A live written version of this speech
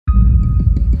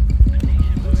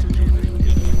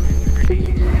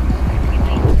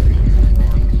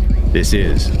This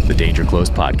is the Danger Close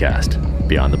podcast,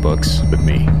 Beyond the Books with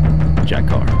me, Jack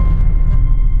Carr.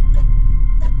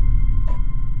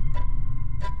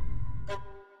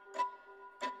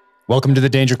 Welcome to the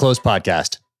Danger Close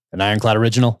podcast, an Ironclad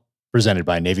original presented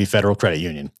by Navy Federal Credit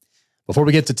Union. Before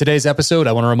we get to today's episode,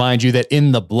 I want to remind you that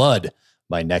In the Blood,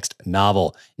 my next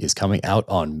novel, is coming out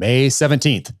on May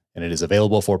 17th, and it is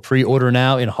available for pre-order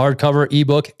now in hardcover,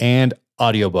 ebook, and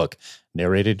audiobook,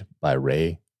 narrated by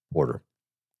Ray Porter.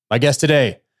 My guest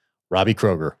today, Robbie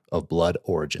Kroger of Blood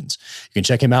Origins. You can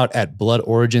check him out at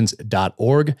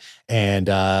bloodorigins.org and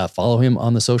follow him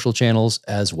on the social channels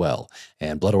as well.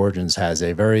 And Blood Origins has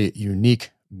a very unique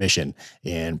mission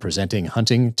in presenting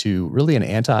hunting to really an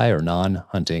anti or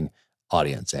non-hunting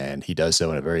audience. And he does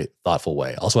so in a very thoughtful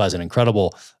way. Also has an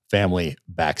incredible family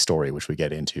backstory, which we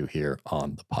get into here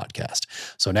on the podcast.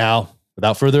 So now,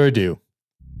 without further ado,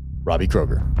 Robbie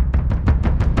Kroger.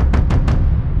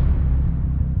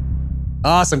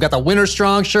 Awesome. Got the Winter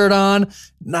Strong shirt on.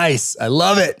 Nice. I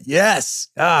love it. Yes.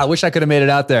 I wish I could have made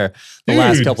it out there the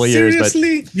last couple of years.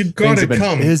 Seriously, you've got to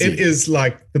come. Busy. It is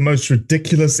like the most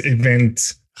ridiculous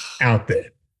event out there.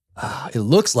 It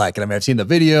looks like it. I mean, I've seen the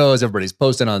videos. Everybody's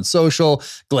posting on social.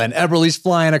 Glenn Eberle's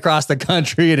flying across the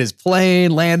country in his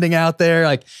plane, landing out there.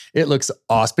 Like, it looks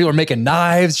awesome. People are making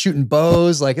knives, shooting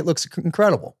bows. Like, it looks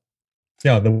incredible.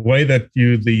 Yeah, the way that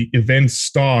the event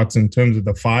starts in terms of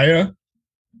the fire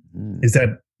is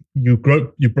that you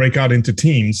break out into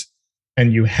teams,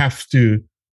 and you have to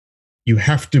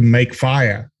make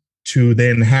fire to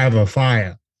then have a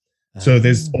fire. So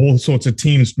there's all sorts of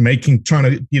teams trying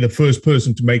to be the first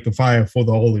person to make the fire for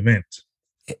the whole event.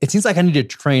 It seems like I need to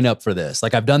train up for this.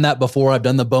 Like, I've done that before. I've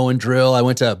done the bow and drill. I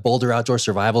went to Boulder Outdoor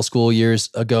Survival School years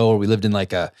ago, where we lived in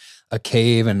like a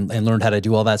cave and learned how to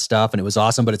do all that stuff. And it was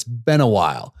awesome, but it's been a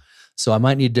while. So I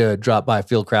might need to drop by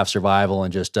Fieldcraft Survival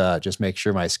and just make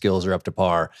sure my skills are up to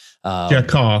par. Jack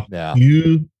Carr, yeah.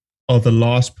 You are the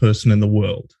last person in the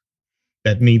world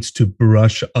that needs to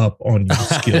brush up on your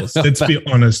skills. Let's be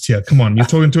honest here. Come on. You're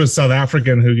talking to a South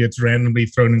African who gets randomly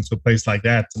thrown into a place like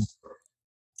that. And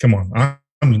come on.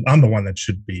 I'm the one that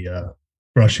should be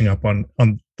brushing up on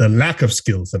the lack of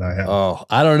skills that I have. Oh,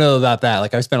 I don't know about that.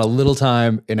 Like, I spent a little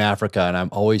time in Africa, and I'm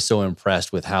always so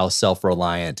impressed with how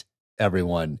self-reliant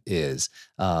everyone is.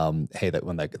 Hey, that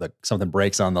when something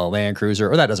breaks on the Land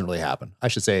Cruiser, or that doesn't really happen, I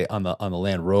should say on the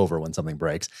Land Rover, when something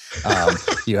breaks,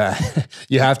 you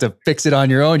have to fix it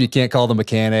on your own. You can't call the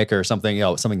mechanic or something.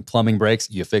 Something plumbing breaks,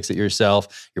 you fix it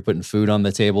yourself. You're putting food on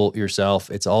the table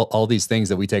yourself. It's all these things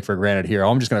that we take for granted here.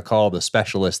 I'm just going to call the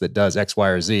specialist that does X, Y,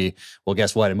 or Z. Well,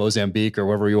 guess what? In Mozambique or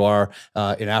wherever you are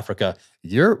in Africa,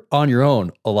 you're on your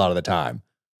own a lot of the time.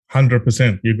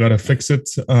 100%. You've got to fix it.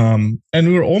 And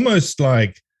we're almost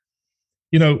like,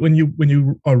 when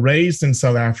you are raised in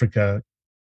South Africa,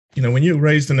 when you're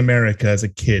raised in America as a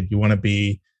kid, you want to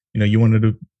be, you wanted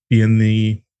to be in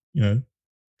the,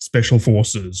 special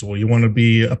forces, or you want to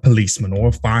be a policeman or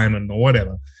a fireman or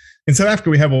whatever. In South Africa,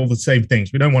 we have all the same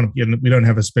things. We don't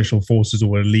have a special forces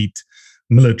or elite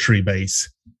military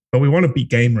base, but we want to be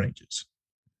game rangers.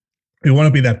 We want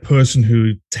to be that person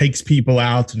who takes people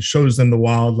out and shows them the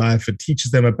wildlife and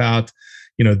teaches them about,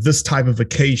 this type of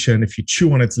vacation. If you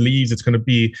chew on its leaves, it's going to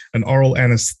be an oral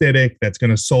anesthetic that's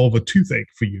going to solve a toothache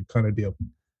for you, kind of deal.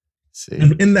 See.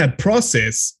 And in that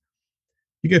process,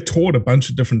 you get taught a bunch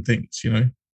of different things,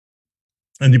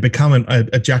 and you become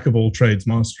a jack of all trades,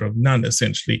 master of none,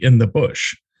 essentially, in the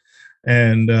bush.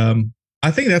 And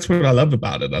I think that's what I loved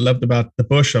about it. I loved about the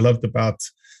bush. I loved about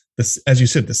this, as you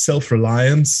said, the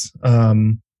self-reliance.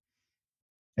 And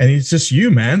it's just you,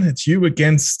 man. It's you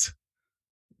against,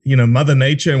 Mother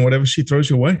Nature and whatever she throws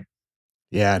your way.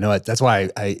 Yeah, no, that's why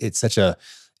it's such a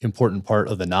important part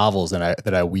of the novels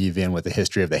that I weave in with the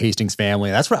history of the Hastings family.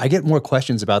 And that's where I get more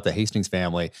questions about the Hastings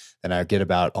family than I get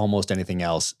about almost anything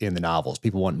else in the novels.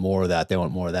 People want more of that. They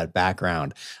want more of that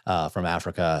background from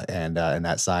Africa and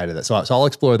that side of it. So I'll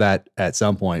explore that at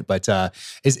some point. But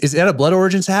is that a Blood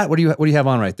Origins hat? What do you have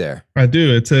on right there? I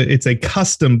do. It's a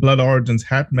custom Blood Origins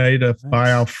hat made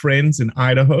by our friends in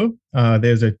Idaho.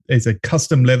 There's a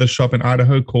custom leather shop in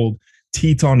Idaho called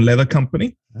Teton Leather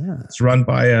Company. It's run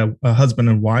by a husband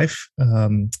and wife,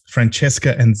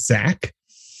 Francesca and Zach,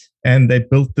 and they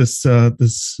built this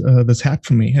hat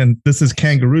for me. And this is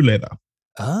kangaroo leather.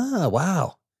 Ah,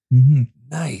 wow. Mm-hmm.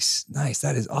 Nice.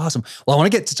 That is awesome. Well, I want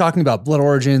to get to talking about Blood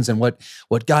Origins and what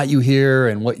got you here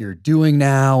and what you're doing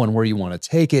now and where you want to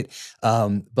take it.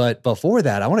 But before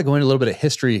that, I want to go into a little bit of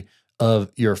history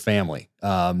of your family,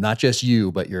 not just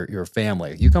you, but your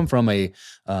family. You come from a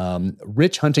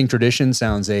rich hunting tradition.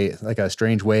 Sounds like a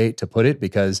strange way to put it,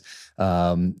 because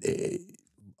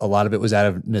a a lot of it was out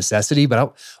of necessity,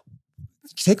 but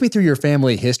take me through your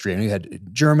family history. I mean, you had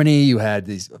Germany, you had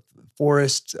these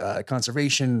forest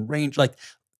conservation range, like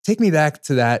take me back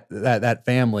to that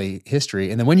family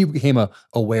history. And then when you became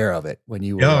aware of it, when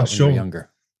you were younger.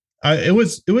 It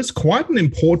was quite an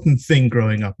important thing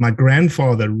growing up. My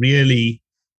grandfather really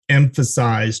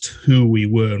emphasized who we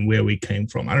were and where we came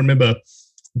from. I remember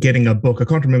getting a book. I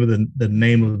can't remember the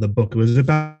name of the book. It was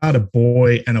about a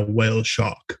boy and a whale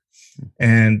shark.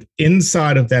 And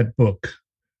inside of that book,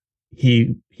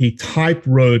 he type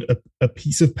wrote a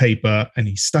piece of paper and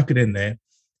he stuck it in there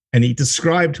and he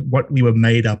described what we were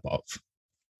made up of.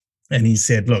 And he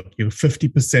said, look, you're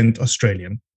 50%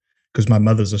 Australian because my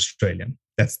mother's Australian.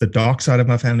 That's the dark side of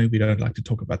my family. We don't like to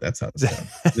talk about that side of the family.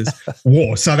 There's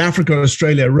war, South Africa,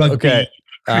 Australia, rugby,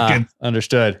 cricket.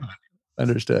 Understood.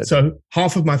 So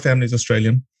half of my family is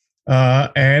Australian.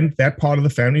 And that part of the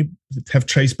family have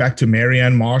traced back to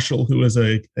Marianne Marshall, who was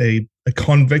a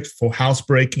convict for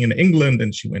housebreaking in England,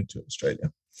 and she went to Australia.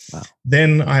 Wow.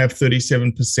 Then I have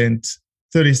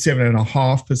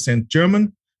 37.5%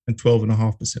 German and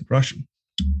 12.5% Russian.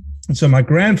 And so my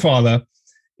grandfather,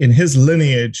 in his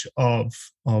lineage of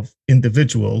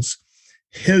individuals,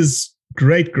 his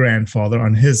great-grandfather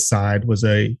on his side was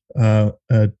a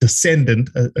dissident.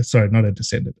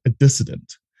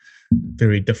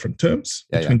 Very different terms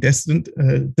between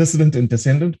dissident and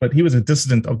descendant, but he was a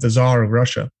dissident of the Tsar of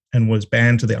Russia and was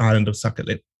banned to the island of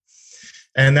Sakhalin.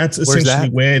 And that's essentially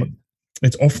where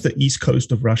it's off the east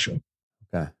coast of Russia.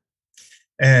 Okay.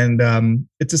 And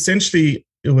it's essentially,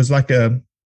 it was like a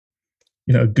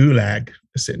gulag,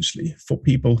 essentially, for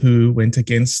people who went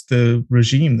against the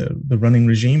regime, the running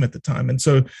regime at the time. And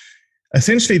so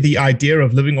essentially the idea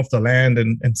of living off the land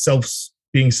and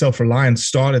being self-reliant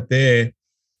started there.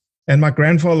 And my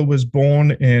grandfather was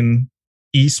born in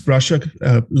East Russia,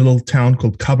 a little town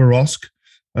called Khabarovsk.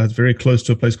 It's very close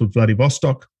to a place called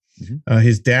Vladivostok. Mm-hmm.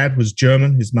 His dad was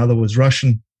German. His mother was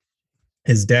Russian.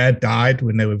 His dad died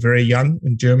when they were very young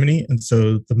in Germany. And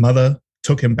so the mother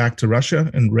took him back to Russia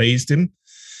and raised him.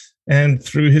 And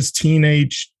through his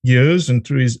teenage years and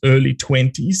through his early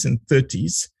 20s and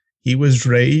 30s, he was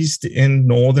raised in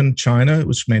northern China. It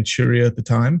was Manchuria at the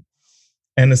time.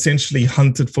 And essentially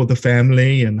hunted for the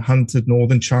family and hunted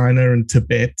northern China and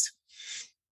Tibet.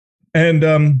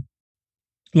 And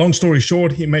long story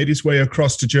short, he made his way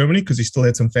across to Germany because he still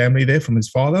had some family there from his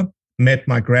father, met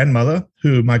my grandmother,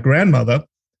 who my grandmother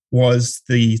was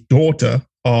the daughter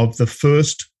of the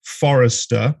first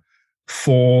forester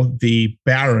for the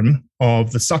Baron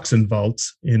of the Sachsenwald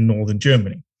in northern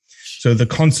Germany. So the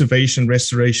conservation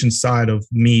restoration side of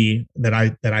me that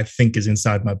I think is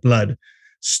inside my blood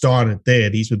started there.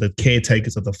 These were the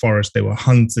caretakers of the forest. They were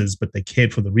hunters, but they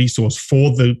cared for the resource for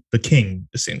the king,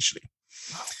 essentially.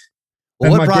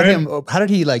 Well, what brought him? How did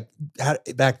he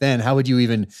back then? How would you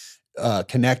even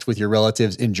connect with your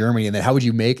relatives in Germany? And then how would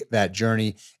you make that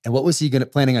journey? And what was he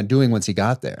planning on doing once he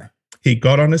got there? He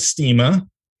got on a steamer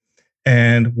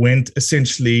and went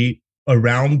essentially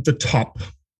around the top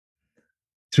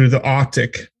through the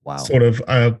Arctic. Wow. Sort of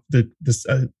I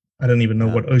don't even know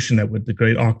what ocean that would, the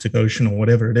Great Arctic Ocean or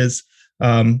whatever it is.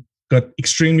 Got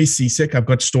extremely seasick. I've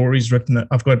got stories written.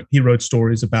 He wrote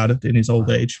stories about it in his old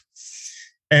age.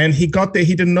 And he got there.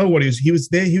 He didn't know what he was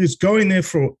there. He was going there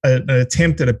for an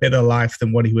attempt at a better life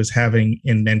than what he was having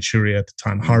in Manchuria at the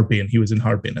time, Harbin. He was in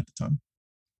Harbin at the time.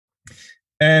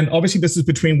 And obviously this is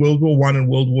between World War I and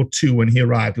World War II when he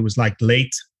arrived. It was like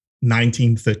late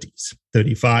 1930s,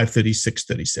 35, 36,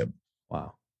 37.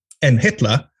 Wow. And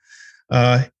Hitler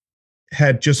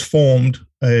had just formed,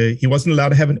 he wasn't allowed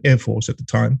to have an air force at the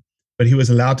time, but he was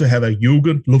allowed to have a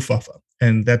Jugendluftwaffe.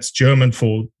 And that's German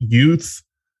for Youth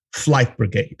Flight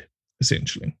Brigade,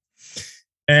 essentially.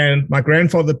 And my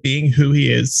grandfather, being who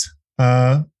he is,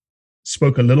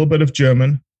 spoke a little bit of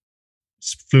German,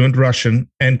 fluent Russian,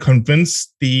 and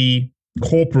convinced the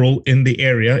corporal in the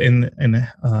area in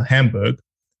Hamburg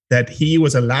that he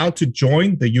was allowed to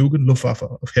join the Jugendluftwaffe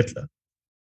of Hitler.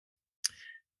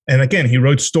 And again, he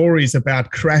wrote stories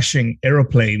about crashing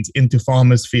airplanes into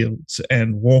farmers' fields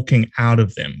and walking out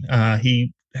of them.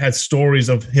 He had stories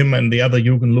of him and the other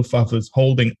Jugendluftwaffes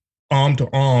holding arm to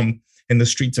arm in the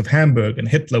streets of Hamburg and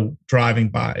Hitler driving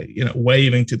by,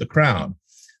 waving to the crowd.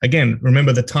 Again,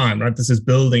 remember the time, right? This is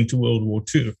building to World War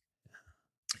II.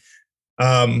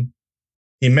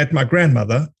 He met my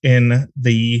grandmother in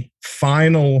the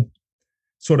final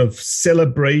sort of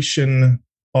celebration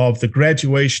of the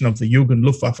graduation of the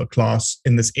Jugendluftwaffe class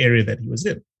in this area that he was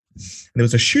in. And there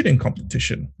was a shooting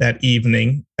competition that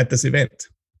evening at this event.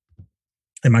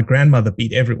 And my grandmother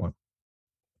beat everyone,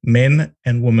 men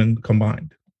and women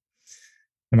combined.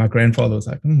 And my grandfather was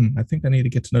like, I think I need to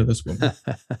get to know this woman.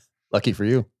 Lucky for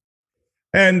you.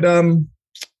 And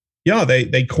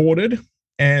they courted.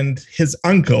 And his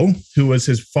uncle, who was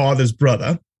his father's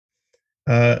brother,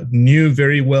 knew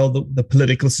very well the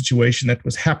political situation that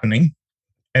was happening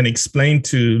and explained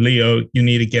to Leo, you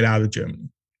need to get out of Germany.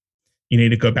 You need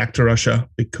to go back to Russia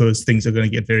because things are going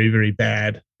to get very, very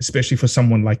bad, especially for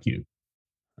someone like you.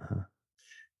 Uh-huh.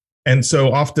 And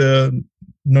so after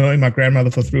knowing my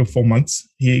grandmother for 3 or 4 months,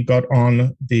 he got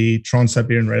on the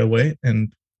Trans-Siberian Railway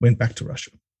and went back to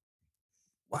Russia.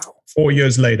 Wow. 4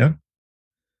 years later,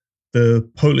 the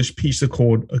Polish peace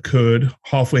accord occurred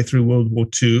halfway through World War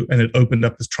II, and it opened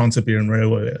up this Trans-Siberian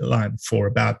Railway line for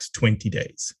about 20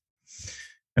 days.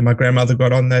 And my grandmother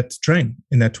got on that train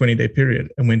in that 20-day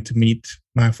period and went to meet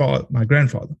my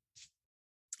grandfather.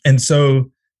 And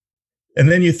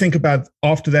then you think about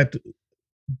after that,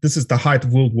 this is the height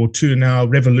of World War II now.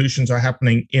 Revolutions are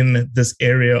happening in this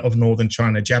area of northern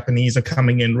China. Japanese are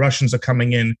coming in. Russians are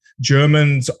coming in.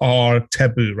 Germans are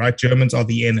taboo, right? Germans are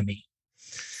the enemy.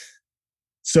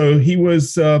 So he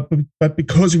was, but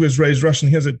because he was raised Russian,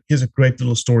 here's a great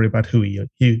little story about who he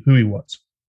was.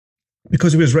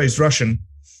 Because he was raised Russian,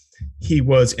 he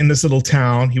was in this little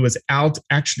town. He was out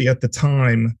actually at the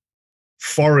time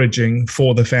foraging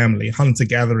for the family,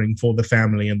 hunter-gathering for the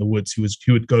family in the woods.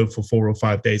 He would go for 4 or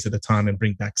 5 days at a time and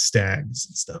bring back stags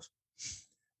and stuff.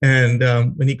 And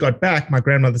when he got back, my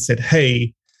grandmother said,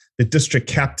 hey, the district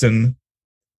captain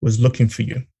was looking for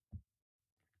you.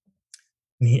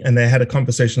 And they had a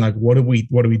conversation like, what do we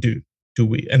do?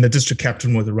 And the district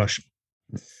captain was a Russian.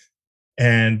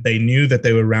 And they knew that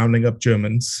they were rounding up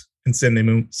Germans and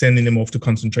sending them off to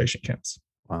concentration camps.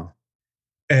 Wow.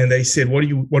 And they said, what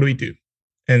do we do?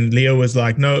 And Leo was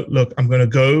like, no, look, I'm going to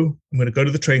go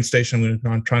to the train station. I'm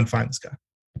going to try and find this guy.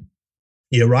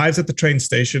 He arrives at the train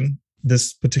station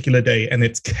this particular day, and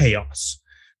it's chaos.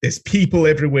 There's people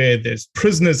everywhere. There's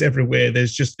prisoners everywhere.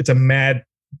 It's a mad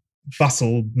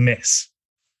bustle mess.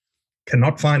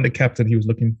 Cannot find the captain he was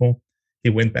looking for. He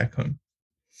went back home.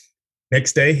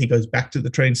 Next day, he goes back to the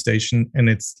train station, and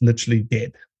it's literally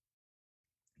dead.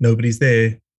 Nobody's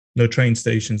there. No train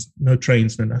stations, no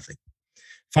trains, no nothing.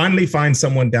 Finally finds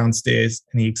someone downstairs,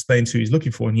 and he explains who he's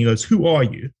looking for. And he goes, who are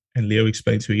you? And Leo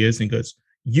explains who he is. And he goes,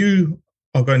 you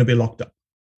are going to be locked up.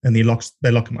 And they lock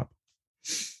him up.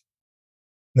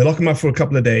 They lock him up for a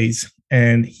couple of days.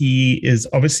 And he is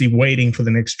obviously waiting for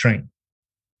the next train.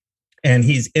 And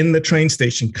he's in the train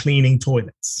station cleaning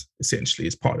toilets, essentially,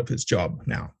 as part of his job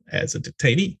now as a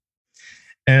detainee.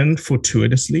 And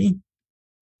fortuitously,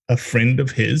 a friend of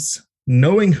his,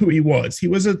 knowing who he was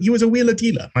a wheeler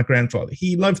dealer, my grandfather.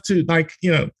 He loved to,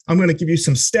 I'm going to give you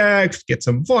some stags, get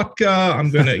some vodka. I'm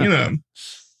going to,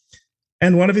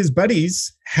 And one of his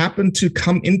buddies happened to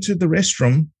come into the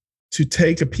restroom to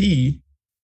take a pee.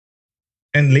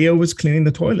 And Leo was cleaning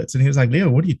the toilets. And he was like, Leo,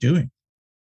 what are you doing?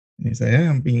 And he said,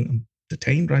 I'm being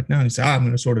detained right now. And he said, I'm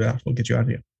going to sort it out. We'll get you out of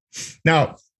here.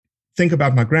 Now, think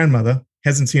about my grandmother.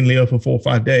 Hasn't seen Leo for 4 or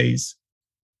 5 days.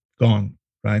 Gone,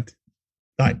 right?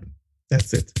 Died.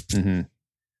 That's it. Mm-hmm.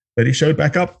 But he showed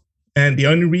back up. And the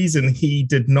only reason he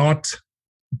did not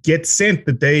get sent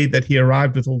the day that he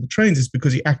arrived with all the trains is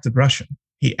because he acted Russian.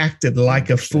 He acted like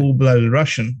a full-blooded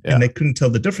Russian. Yeah. And they couldn't tell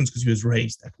the difference because he was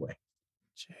raised that way.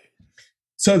 Jeez.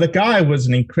 So the guy was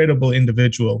an incredible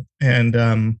individual.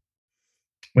 And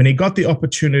when he got the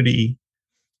opportunity,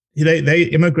 they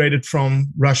immigrated from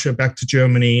Russia back to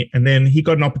Germany, and then he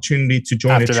got an opportunity to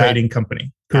join a trading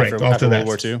company. Correct. After World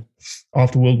War II?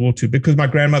 After World War II, because my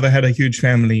grandmother had a huge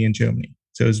family in Germany.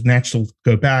 So it was natural to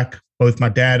go back. Both my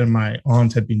dad and my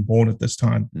aunt had been born at this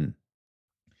time. Mm.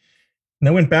 And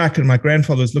I went back, and my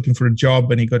grandfather was looking for a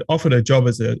job, and he got offered a job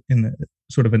in a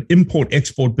sort of an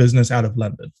import-export business out of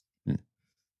London. Mm. It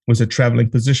was a traveling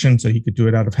position, so he could do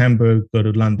it out of Hamburg, go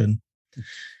to London.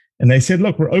 And they said,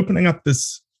 look, we're opening up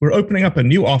a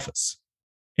new office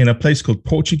in a place called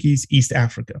Portuguese East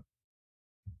Africa,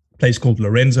 a place called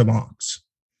Lorenzo Marx,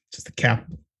 which is the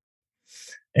capital.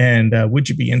 And would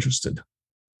you be interested?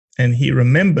 And he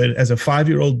remembered as a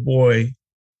 5-year-old boy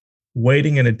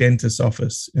waiting in a dentist's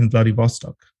office in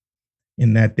Vladivostok,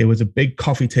 in that there was a big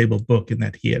coffee table book in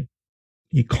that he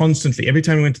constantly, every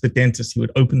time he went to the dentist, he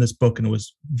would open this book, and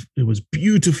it was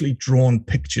beautifully drawn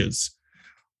pictures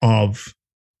of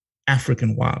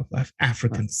African wildlife,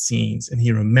 African scenes. And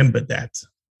he remembered that.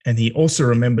 And he also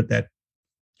remembered that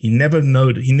he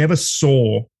never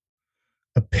saw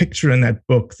a picture in that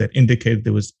book that indicated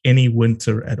there was any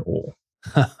winter at all.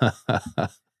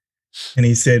 And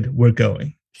he said, we're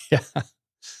going. Yeah.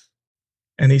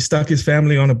 And he stuck his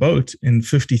family on a boat in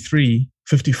 54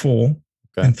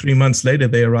 Okay. And 3 months later,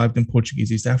 they arrived in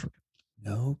Portuguese East Africa.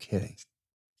 No kidding.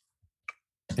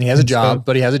 And he has a job,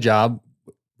 but he has a job.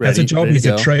 Has a job. He's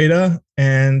a trader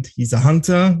and he's a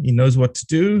hunter. He knows what to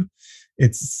do.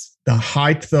 It's the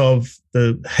height of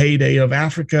the heyday of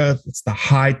Africa. It's the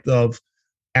height of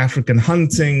African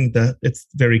hunting. It's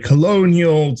very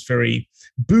colonial. It's very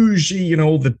bougie,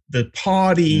 the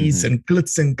parties and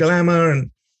glitz and glamour. And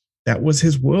that was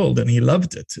his world and he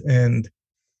loved it. And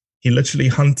he literally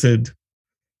hunted,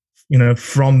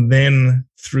 from then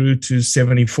through to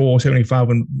 74, 75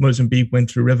 when Mozambique went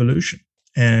through revolution,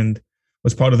 and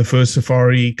was part of the first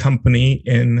safari company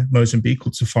in Mozambique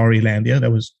called Safarilandia.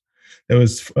 That was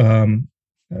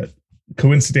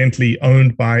coincidentally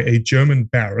owned by a German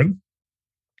baron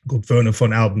called Werner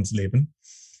von Albensleben.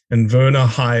 And Werner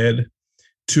hired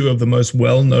two of the most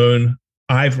well-known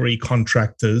ivory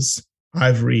contractors,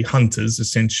 ivory hunters,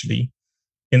 essentially,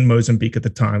 in Mozambique at the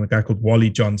time, a guy called Wally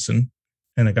Johnson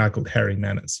and a guy called Harry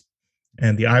Manners.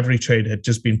 And the ivory trade had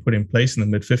just been put in place in the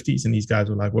mid-50s, and these guys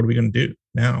were like, what are we going to do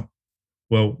now?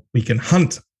 Well, we can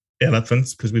hunt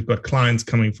elephants because we've got clients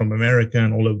coming from America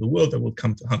and all over the world that will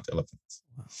come to hunt elephants.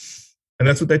 Wow. And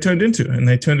that's what they turned into. And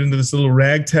they turned into this little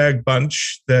ragtag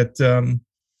bunch that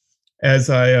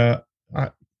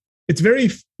it's very,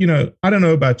 I don't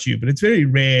know about you, but it's very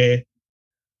rare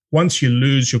once you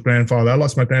lose your grandfather. I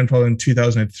lost my grandfather in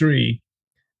 2003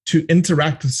 to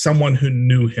interact with someone who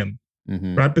knew him,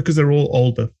 right? Because they're all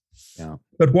older. Yeah.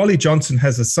 But Wally Johnson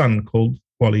has a son called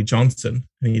Wally Johnson,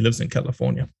 and he lives in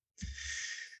California.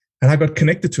 And I got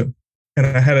connected to him. And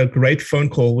I had a great phone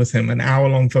call with him, an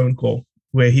hour-long phone call,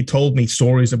 where he told me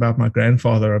stories about my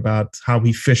grandfather, about how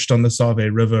he fished on the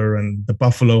Save River and the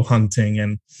buffalo hunting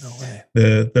and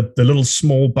the little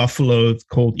small buffalo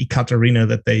called Ekaterina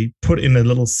that they put in a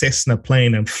little Cessna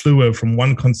plane and flew her from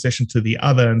one concession to the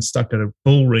other and stuck a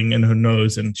bull ring in her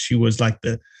nose. And she was like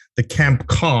the camp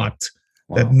cart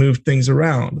that moved things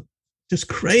around. Just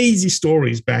crazy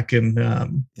stories back in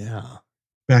the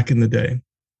day.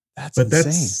 That's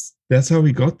insane. That's how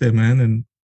we got there, man. And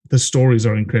the stories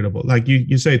are incredible. Like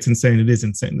you say it's insane. It is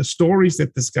insane. The stories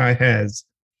that this guy has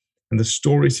and the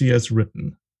stories he has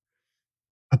written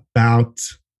about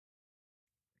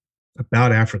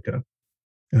Africa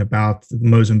and about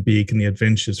Mozambique and the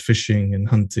adventures, fishing and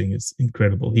hunting is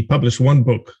incredible. He published one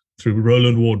book through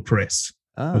Roland Ward Press.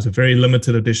 It was a very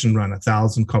limited edition run.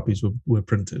 1,000 copies were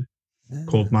printed,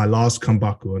 called My Last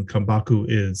Kambaku. And Kambaku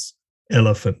is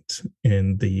elephant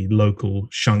in the local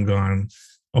Shangaan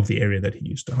of the area that he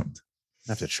used to hunt.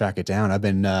 I have to track it down. I've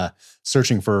been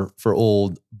searching for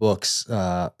old books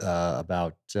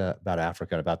about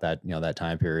Africa, about that that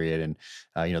time period, and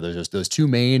there's those two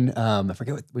main I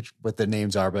forget what the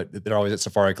names are, but they're always at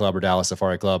Safari Club or Dallas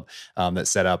Safari Club that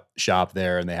set up shop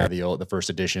there, and they have the first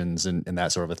editions and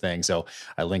that sort of a thing. So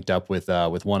I linked up with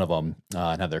one of them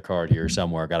and have their card here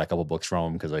somewhere. Got a couple books from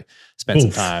them because I spent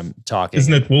some time talking.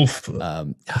 Isn't it Wolf?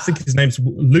 I think his name's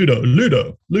Ludo.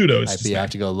 Ludo. I have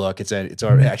to go look. It's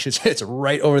already actually it's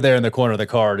right over there in the corner of the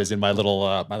card is in my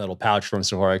little pouch from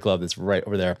Safari Club. That's right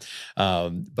over there.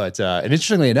 But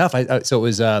interestingly enough, so it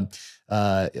was man,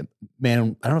 I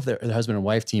don't know if they're the husband and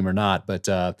wife team or not, but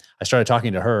I started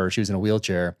talking to her. She was in a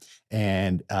wheelchair,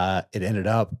 and it ended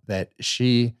up that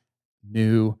she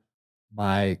knew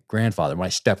my grandfather, my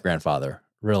step grandfather,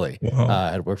 really. Wow.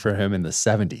 Had worked for him in the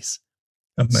 70s.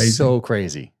 Amazing. So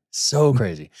crazy.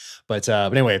 But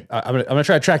anyway, I'm gonna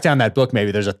try to track down that book.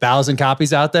 Maybe there's 1,000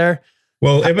 copies out there.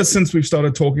 Well, ever since we've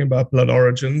started talking about blood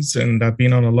origins, and I've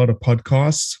been on a lot of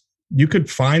podcasts, you could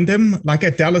find them like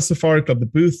at Dallas Safari Club, the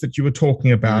booth that you were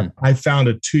talking about. I found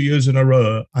it 2 years in a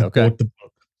row. I bought the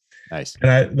book. Nice.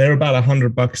 And they're about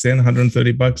 $100 then,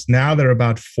 $130. Now they're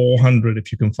about $400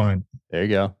 if you can find them. There you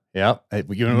go. Yeah.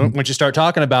 Once you start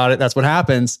talking about it, that's what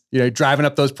happens. Driving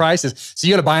up those prices. So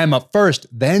you got to buy them up first,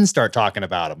 then start talking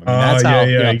about them. I mean, that's how,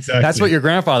 exactly. That's what your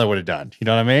grandfather would have done. You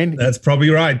know what I mean? That's probably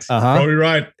right. Probably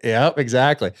right. Yeah,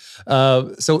 exactly.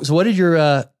 So what did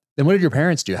your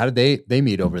parents do? How did they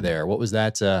meet over there? What was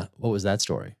that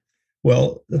story?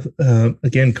 Well,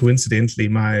 again, coincidentally,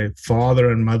 my father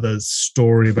and mother's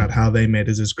story about how they met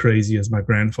is as crazy as my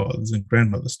grandfather's and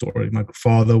grandmother's story. My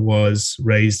father was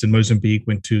raised in Mozambique,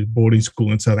 went to boarding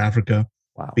school in South Africa,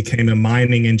 became a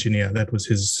mining engineer. That was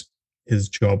his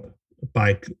job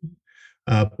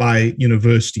by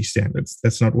university standards.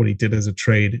 That's not what he did as a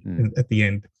trade at the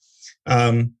end.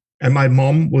 And my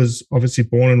mom was obviously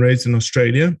born and raised in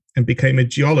Australia and became a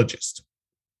geologist.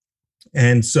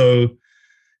 And so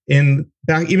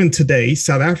back even today,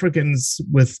 South Africans,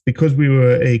 because we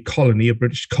were a colony, a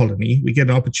British colony, we get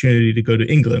an opportunity to go to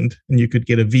England, and you could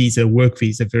get a work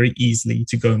visa very easily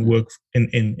to go and work in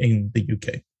the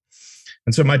UK.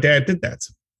 And so my dad did that.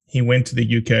 He went to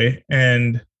the UK,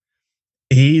 and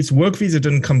his work visa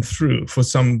didn't come through for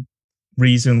some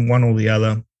reason, one or the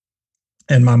other.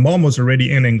 And my mom was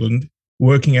already in England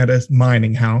working at a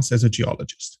mining house as a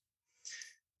geologist.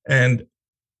 And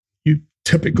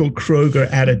typical Kroger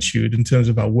attitude in terms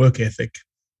of our work ethic.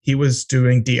 He was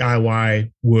doing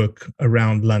DIY work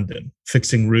around London,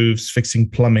 fixing roofs, fixing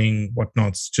plumbing,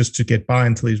 whatnots, just to get by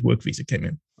until his work visa came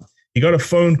in. He got a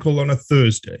phone call on a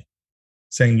Thursday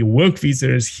saying, your work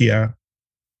visa is here.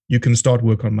 You can start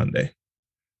work on Monday.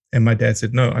 And my dad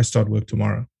said, no, I start work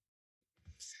tomorrow.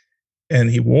 And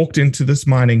he walked into this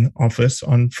mining office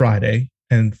on Friday,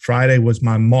 and Friday was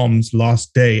my mom's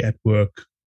last day at work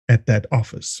at that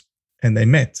office. And they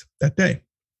met that day.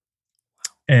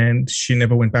 And she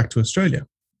never went back to Australia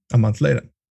a month later.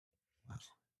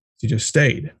 She just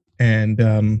stayed.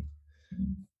 And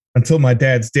until my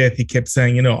dad's death, he kept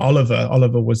saying,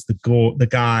 Oliver was the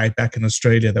guy back in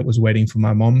Australia that was waiting for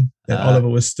my mom, that Oliver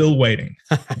was still waiting.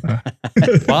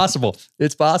 It's possible.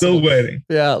 It's possible. Still waiting.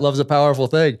 Yeah, love's a powerful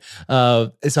thing.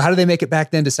 So how do they make it back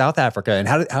then to South Africa? And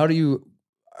how do you,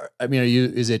 I mean,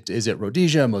 is it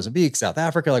Rhodesia, Mozambique, South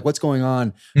Africa? Like, what's going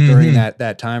on during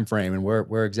that time frame, and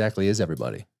where exactly is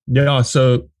everybody? Yeah,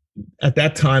 so at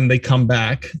that time they come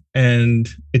back, and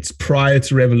it's prior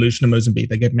to revolution in Mozambique.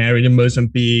 They get married in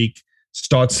Mozambique,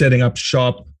 start setting up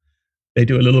shop. They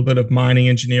do a little bit of mining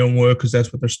engineering work because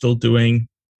that's what they're still doing.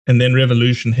 And then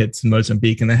revolution hits in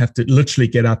Mozambique, and they have to literally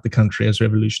get out the country as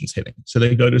revolution's hitting. So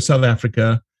they go to South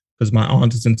Africa because my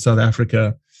aunt is in South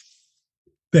Africa.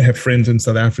 They have friends in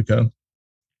South Africa.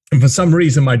 And for some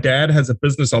reason, my dad has a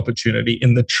business opportunity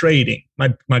in the trading.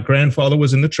 My grandfather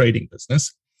was in the trading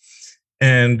business.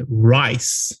 And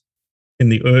rice in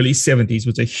the early 70s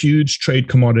was a huge trade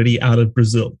commodity out of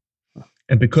Brazil.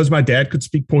 And because my dad could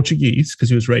speak Portuguese, because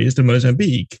he was raised in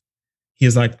Mozambique, he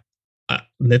was like,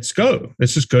 let's go.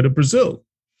 Let's just go to Brazil.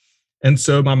 And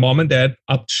so my mom and dad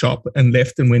upped shop and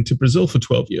left and went to Brazil for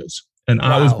 12 years. And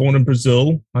wow. I was born in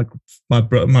Brazil. My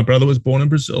brother was born in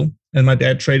Brazil, and my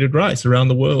dad traded rice around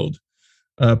the world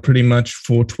pretty much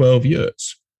for 12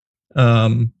 years.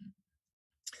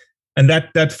 And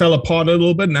that fell apart a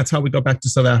little bit, and that's how we got back to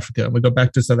South Africa. We got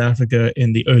back to South Africa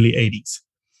in the early 80s.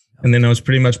 And then I was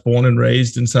pretty much born and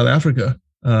raised in South Africa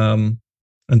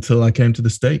until I came to the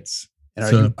States.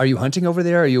 And are you hunting over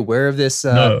there? Are you aware of this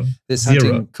no, this zero.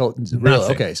 hunting cult? Really?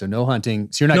 Okay, so no hunting.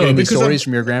 So you're not getting these stories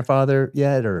from your grandfather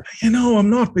yet, or? I'm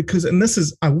not, because, and this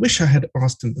is, I wish I had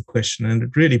asked him the question, and it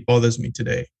really bothers me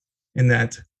today, in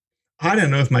that I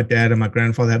don't know if my dad and my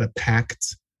grandfather had a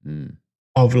pact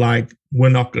of like, we're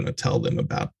not going to tell them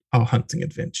about our hunting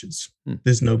adventures.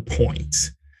 There's no point.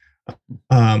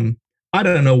 I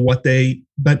don't know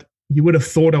but you would have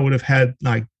thought I would have had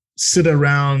like sit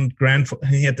around grandfather.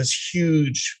 He had this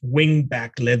huge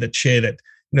wingback leather chair that,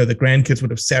 the grandkids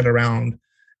would have sat around,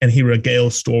 and he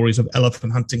regaled stories of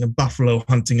elephant hunting and buffalo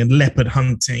hunting and leopard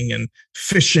hunting and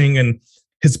fishing, and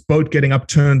his boat getting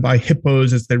upturned by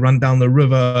hippos as they run down the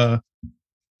river.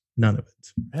 None of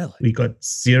it. Really? We got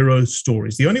zero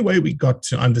stories. The only way we got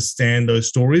to understand those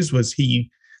stories was he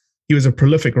was a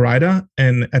prolific writer,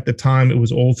 and at the time it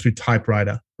was all through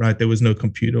typewriter, right? There was no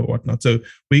computer or whatnot. So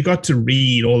we got to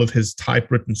read all of his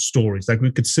typewritten stories. Like,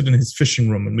 we could sit in his fishing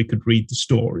room and we could read the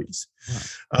stories.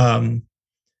 Wow.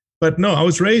 But no, I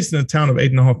was raised in a town of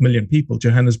 8.5 million people,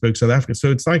 Johannesburg, South Africa.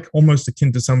 So it's like almost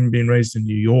akin to someone being raised in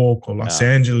New York or Los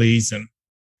Angeles. And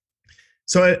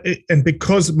so, and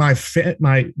because my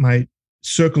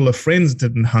circle of friends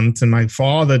didn't hunt, and my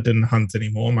father didn't hunt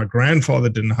anymore, my grandfather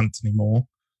didn't hunt anymore,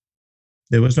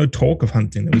 there was no talk of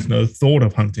hunting. There was no thought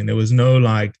of hunting. There was no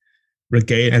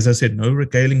as I said, no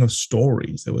regaling of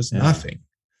stories. There was nothing.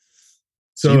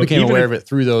 So you became aware of it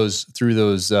through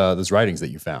those writings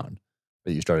that you found,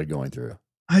 that you started going through.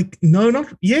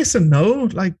 Yes and no.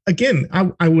 Like, again,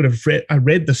 I would have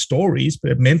read the stories,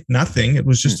 but it meant nothing. It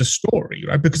was just a story,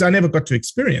 right? Because I never got to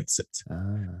experience it.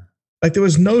 Like, there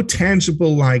was no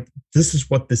tangible, like, this is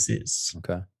what this is.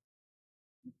 Okay.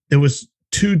 There was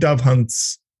 2 dove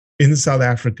hunts in South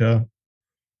Africa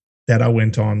that I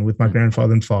went on with my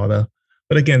grandfather and father.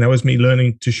 But again, that was me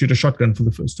learning to shoot a shotgun for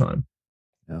the first time.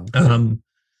 Okay.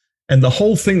 And the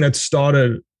whole thing that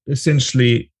started,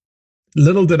 essentially,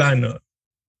 little did I know,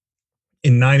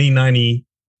 in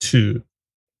 1992,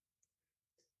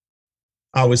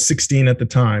 I was 16 at the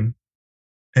time,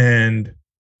 and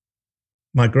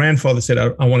my grandfather said,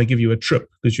 I want to give you a trip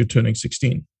because you're turning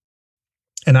 16.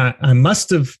 And I must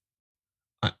have,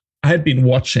 I had been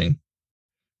watching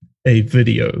a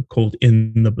video called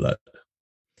In the Blood.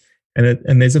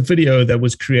 And there's a video that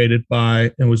was created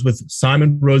by, it was with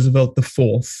Simon Roosevelt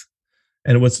IV.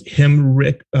 And it was him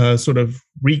sort of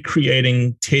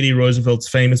recreating Teddy Roosevelt's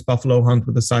famous buffalo hunt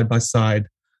with a side-by-side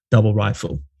double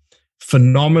rifle.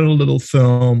 Phenomenal little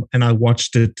film, and I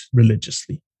watched it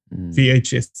religiously.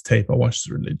 VHS tape, I watched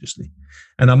it religiously.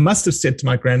 And I must have said to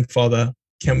my grandfather,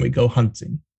 can we go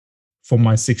hunting for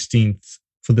the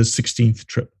 16th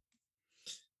trip?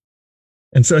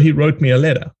 And so he wrote me a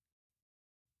letter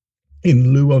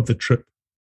in lieu of the trip.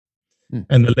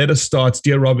 And the letter starts,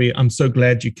 "Dear Robbie, I'm so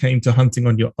glad you came to hunting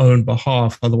on your own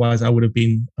behalf. Otherwise, I would have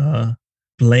been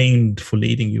blamed for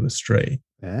leading you astray.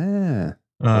 Okay.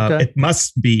 It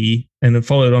must be," and it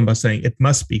followed on by saying, "it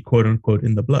must be, quote unquote,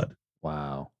 in the blood."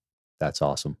 Wow. That's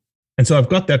awesome. And so I've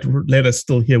got that letter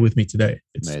still here with me today.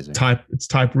 It's amazing. It's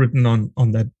typewritten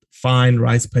on that fine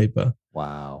rice paper.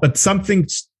 Wow. But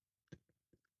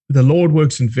the Lord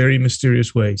works in very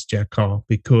mysterious ways, Jack Carr,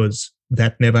 because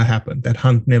that never happened. That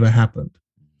hunt never happened.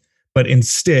 But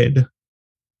instead,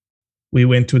 we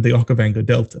went to the Okavango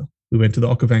Delta. We went to the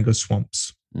Okavango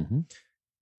swamps. Mm-hmm.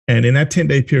 And in that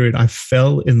 10-day period, I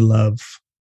fell in love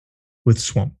with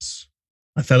swamps.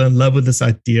 I fell in love with this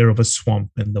idea of a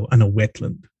swamp and a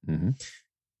wetland. Mm-hmm.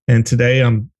 And today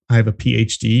I have a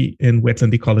PhD in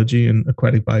wetland ecology and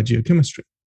aquatic biogeochemistry.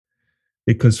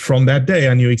 Because from that day,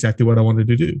 I knew exactly what I wanted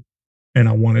to do. And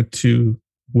I wanted to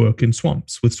work in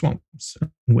swamps, with swamps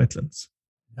and wetlands.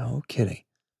 No kidding.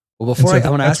 Well, before I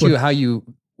want to ask you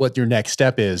what your next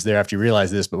step is there after you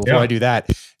realize this, but before I do that,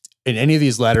 in any of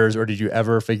these letters, or did you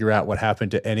ever figure out what happened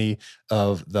to any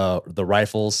of the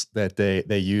rifles that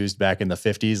they used back in the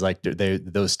 50s? Like,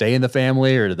 did those stay in the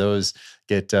family, or do those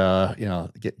get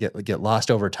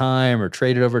lost over time, or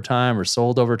traded over time, or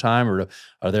sold over time, or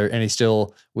are there any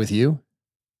still with you?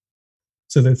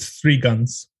 So there's 3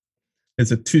 guns.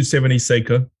 There's a 270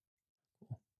 Seiko.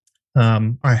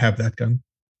 I have that gun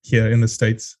here in the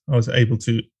States. I was able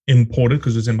to import it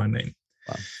because it was in my name.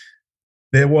 Wow.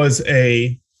 There was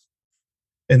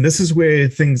and this is where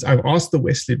I've asked the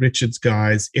Wesley Richards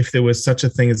guys if there was such a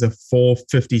thing as a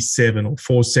 457 or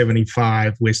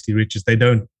 475 Wesley Richards. They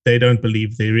don't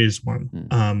believe there is one.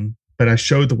 But I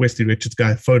showed the Wesley Richards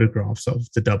guy photographs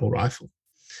of the double rifle.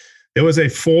 There was a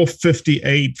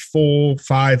 458,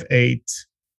 458,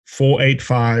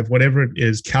 485, whatever it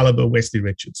is, caliber Wesley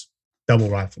Richards double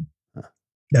rifle. Huh.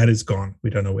 That is gone. We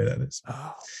don't know where that is.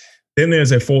 Oh. Then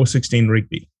there's a 416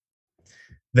 Rigby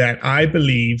that I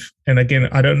believe, and again,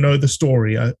 I don't know the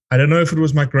story. I don't know if it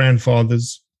was my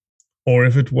grandfather's or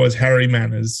if it was Harry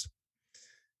Manners.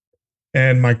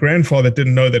 And my grandfather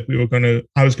didn't know that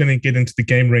I was going to get into the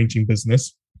game ranging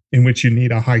business, in which you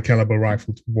need a high caliber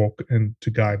rifle to walk and to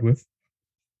guide with,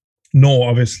 nor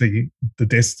obviously the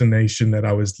destination that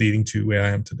I was leading to where I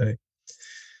am today.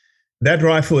 That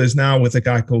rifle is now with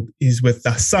he's with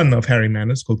the son of Harry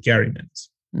Manners called Gary Manners.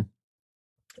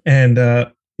 And,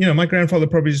 my grandfather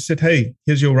probably just said, "Hey,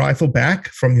 here's your rifle back,"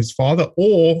 from his father,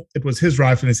 or it was his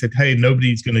rifle and he said, "Hey,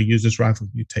 nobody's going to use this rifle.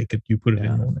 You take it, you put it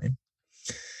in your name."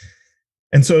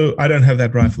 And so I don't have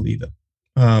that rifle either.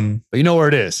 But you know where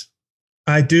it is.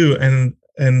 I do.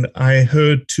 And I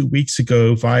heard 2 weeks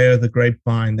ago via the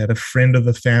grapevine that a friend of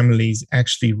the family's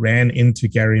actually ran into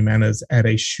Gary Manners at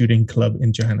a shooting club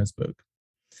in Johannesburg.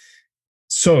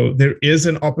 So there is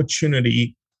an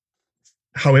opportunity,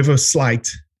 however slight,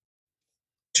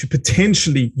 to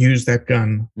potentially use that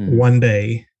gun one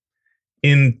day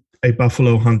in a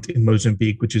buffalo hunt in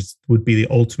Mozambique, which would be the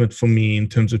ultimate for me in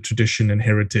terms of tradition and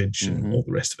heritage and all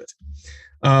the rest of it.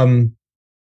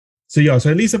 So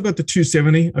at least I've got the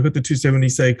 270. I've got the 270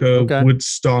 Seiko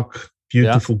Woodstock,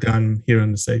 beautiful gun here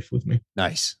in the safe with me.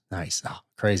 Nice. Oh,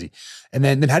 crazy. And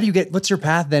then how do you what's your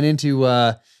path then into, you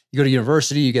go to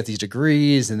university, you get these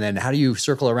degrees, and then how do you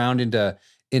circle around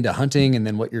into hunting, and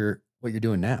then what you're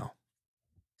doing now?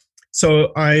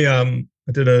 So I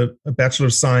did a Bachelor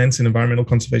of Science in Environmental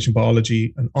Conservation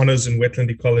Biology, an honors in wetland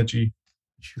ecology.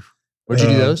 Where'd you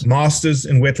do those? Masters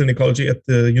in wetland ecology at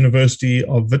the University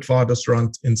of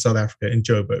Witwatersrand in South Africa, in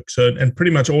Joburg. And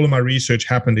pretty much all of my research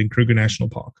happened in Kruger National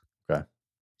Park. Okay.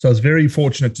 So I was very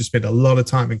fortunate to spend a lot of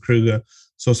time in Kruger,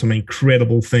 saw some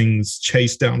incredible things,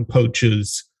 chased down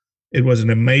poachers. It was an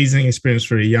amazing experience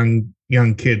for a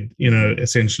young kid,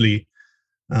 essentially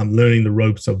learning the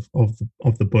ropes of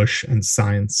the bush and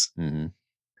science. Mm-hmm.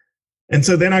 And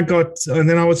so then I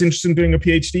was interested in doing a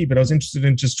PhD, but I was interested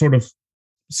in just sort of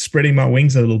spreading my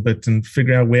wings a little bit and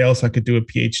figuring out where else I could do a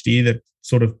PhD that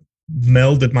sort of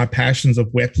melded my passions of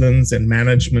wetlands and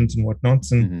management and whatnot.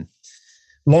 And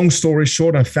long story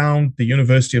short, I found the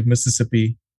University of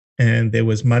Mississippi and there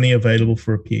was money available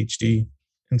for a PhD.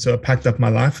 And so I packed up my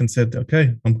life and said,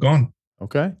 okay, I'm gone.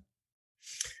 Okay.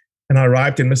 And I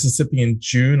arrived in Mississippi in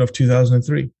June of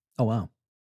 2003. Oh, wow.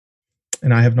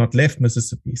 And I have not left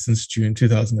Mississippi since June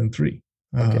 2003.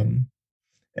 Okay.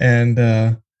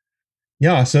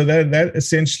 So that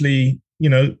essentially,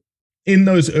 in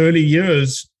those early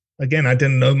years, again, I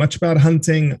didn't know much about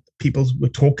hunting. People were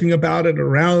talking about it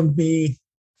around me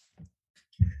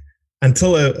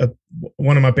until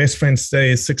one of my best friends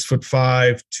today,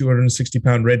 6'5",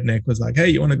 260-pound redneck, was like, "Hey,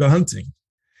 you want to go hunting?"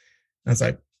 I was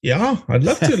like, "Yeah, I'd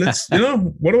love to. Let's,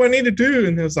 what do I need to do?"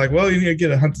 And I was like, "Well, you need to get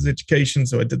a hunter's education."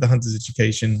 So I did the hunter's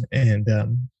education, and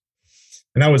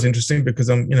that was interesting because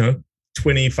I'm,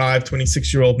 25,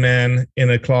 26-year-old man in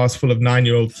a class full of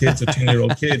 9-year-old kids or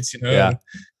 10-year-old kids, Yeah.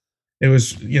 It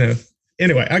was,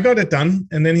 anyway, I got it done.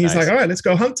 And then he's Nice. like, "All right, let's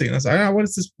go hunting." And I was like,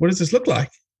 what does this look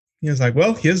like? He was like,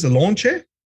 "Well, here's a lawn chair.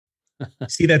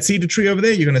 See that cedar tree over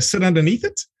there? You're going to sit underneath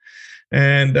it.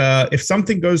 And if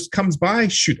something comes by,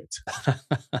 shoot it."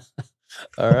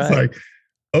 All right. I was like,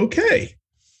 okay.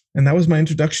 And that was my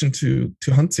introduction to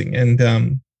hunting. And,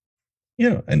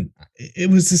 and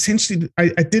it was essentially,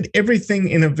 I did everything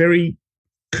in a very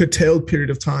curtailed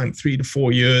period of time, 3 to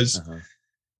 4 years,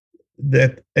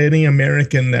 that any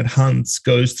American that hunts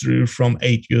goes through from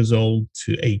 8 years old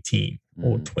to 18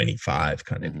 or 25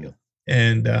 kind of deal.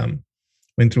 And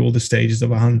went through all the stages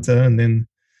of a hunter. And then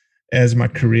as my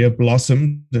career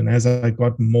blossomed and as I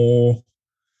got more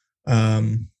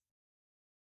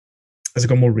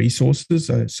resources,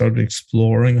 I started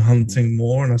exploring hunting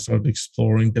more, and I started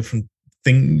exploring different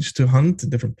things to hunt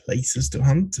and different places to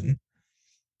hunt. And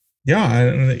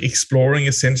exploring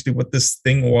essentially what this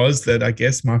thing was that I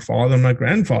guess my father and my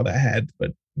grandfather had,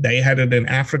 but they had it in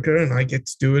Africa and I get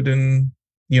to do it in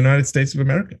the United States of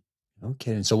America.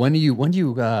 Okay. And so when do you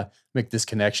make this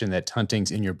connection that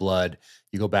hunting's in your blood?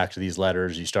 You go back to these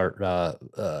letters, you start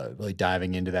really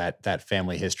diving into that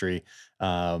family history,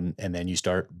 and then you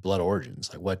start blood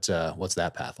origins. Like what's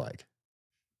that path like?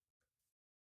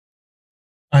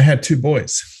 I had two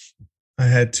boys.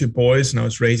 And I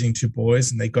was raising two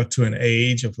boys, and they got to an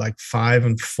age of like 5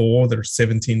 and 4. They're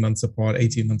 17 months apart,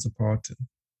 18 months apart. And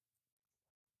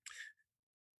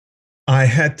I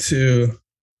had to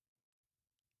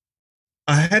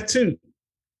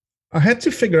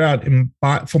figure out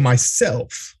for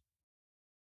myself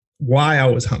why I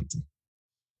was hunting.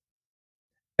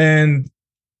 And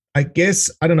I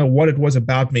guess, I don't know what it was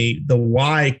about me. The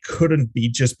why couldn't be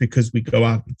just because we go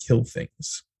out and kill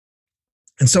things.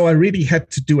 And so I really had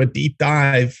to do a deep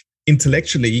dive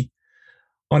intellectually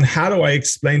on how do I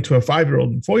explain to a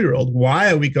 5-year-old and 4-year-old,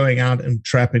 why are we going out and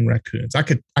trapping raccoons? I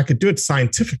could do it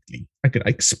scientifically. I could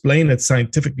explain it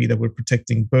scientifically that we're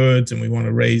protecting birds and we want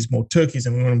to raise more turkeys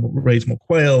and we want to raise more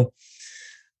quail.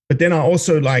 But then I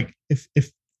also if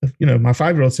my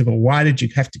 5-year-old said, "Well, why did you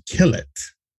have to kill it?"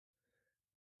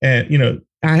 And,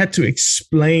 I had to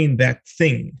explain that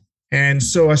thing. And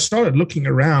so I started looking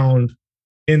around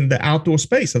in the outdoor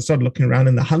space. I started looking around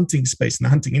in the hunting space, in the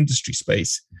hunting industry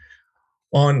space,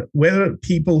 on whether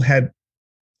people had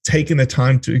taken the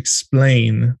time to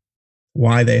explain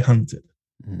why they hunted.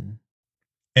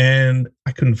 And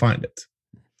I couldn't find it.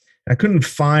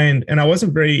 And I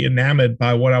wasn't very enamored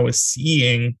by what I was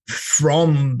seeing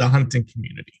from the hunting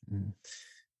community.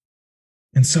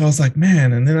 And so I was like,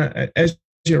 man, and then as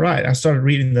you're right, I started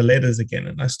reading the letters again,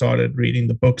 and I started reading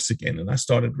the books again, and I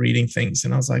started reading things.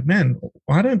 And I was like, man,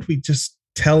 why don't we just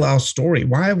tell our story?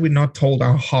 Why have we not told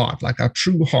our heart, like our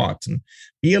true heart, and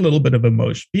be a little bit of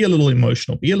emotion, be a little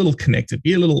emotional, be a little connected,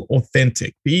 be a little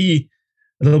authentic, be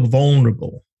a little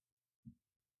vulnerable.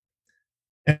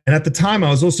 And at the time,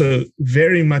 I was also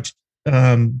very much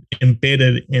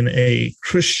embedded in a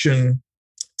Christian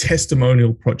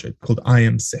testimonial project called I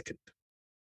Am Second.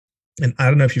 And I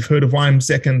don't know if you've heard of I Am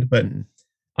Second, but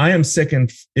I Am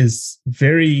Second is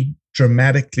very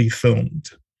dramatically filmed.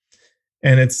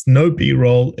 And it's no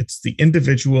B-roll. It's the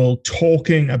individual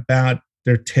talking about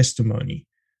their testimony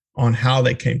on how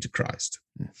they came to Christ.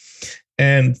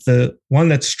 And the one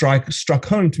that struck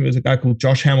home to me was a guy called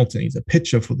Josh Hamilton. He's a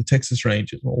pitcher for the Texas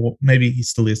Rangers, or maybe he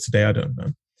still is today. I don't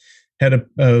know. Had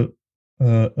a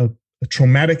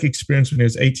traumatic experience when he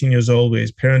was 18 years old, where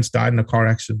his parents died in a car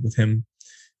accident with him,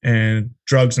 and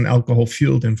drugs and alcohol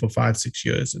fueled him for 5-6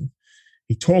 years. And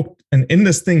he talked, and in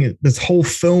this thing, this whole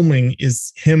filming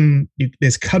is him.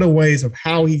 There's cutaways of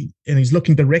how he's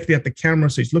looking directly at the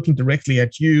camera, so he's looking directly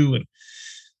at you, and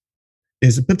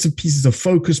there's bits and pieces of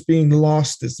focus being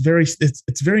lost. It's very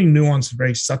nuanced,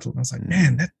 very subtle. And I was like,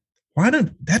 man,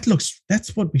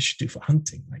 that's what we should do for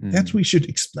hunting. Like that's, we should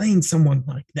explain someone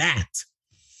like that.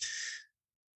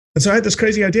 And so I had this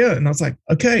crazy idea and I was like,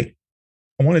 okay,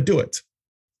 I want to do it.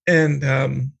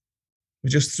 And we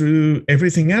just threw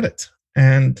everything at it.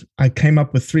 And I came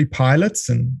up with 3 pilots,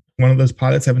 and one of those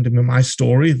pilots happened to be my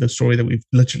story, the story that we've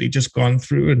literally just gone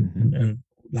through, and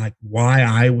like why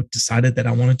I decided that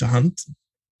I wanted to hunt.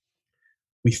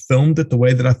 We filmed it the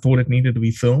way that I thought it needed to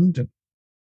be filmed. And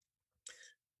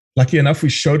lucky enough, we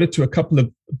showed it to a couple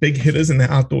of big hitters in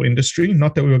the outdoor industry.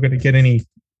 Not that we were going to get any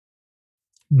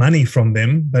money from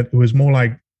them, but it was more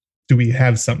like, do we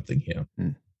have something here?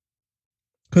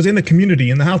 Because in the community,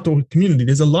 in the outdoor community,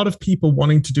 there's a lot of people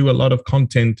wanting to do a lot of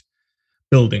content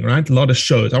building, right? A lot of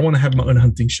shows. I want to have my own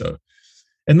hunting show.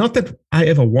 And not that I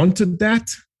ever wanted that,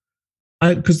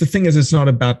 because the thing is, it's not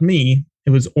about me. It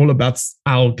was all about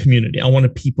our community. I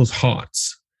wanted people's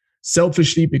hearts.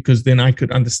 Selfishly, because then I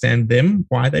could understand them,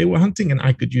 why they were hunting, and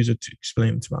I could use it to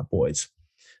explain it to my boys.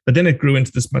 But then it grew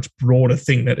into this much broader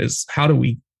thing that is,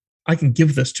 I can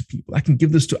give this to people. I can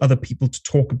give this to other people to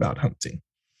talk about hunting.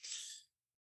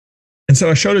 And so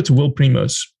I showed it to Will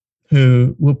Primos,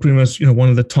 one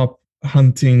of the top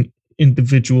hunting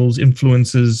individuals,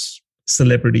 influencers,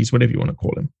 celebrities, whatever you want to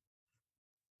call him.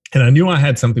 And I knew I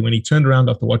had something when he turned around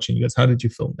after watching. He goes, "How did you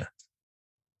film that?"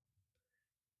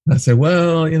 And I said,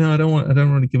 "Well, I don't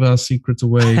want to give our secrets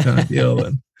away, kind of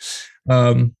deal."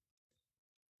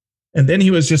 And then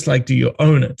he was just like, "Do you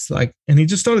own it?" And he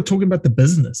just started talking about the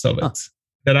business of it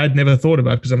that I'd never thought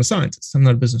about, because I'm a scientist. I'm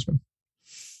not a businessman.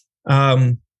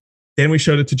 Then we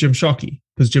showed it to Jim Shockey,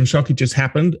 because Jim Shockey just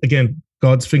happened, again,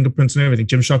 God's fingerprints and everything.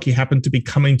 Jim Shockey happened to be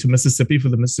coming to Mississippi for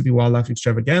the Mississippi Wildlife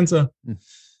Extravaganza.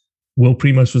 Will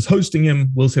Primos was hosting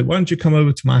him. Will said, "Why don't you come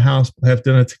over to my house? We'll have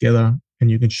dinner together and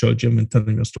you can show Jim and tell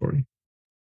him your story."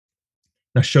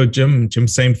 And I showed Jim, and Jim,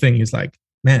 same thing. He's like,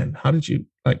 "Man, how did you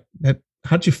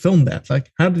film that?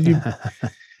 Like, how did you?"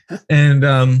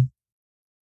 And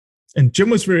Jim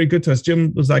was very good to us.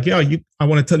 Jim was like, "Yeah, I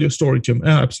want to tell your story, Jim."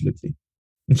 "Yeah, absolutely."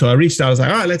 And so I reached out. I was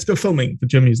like, "All right, let's go filming." But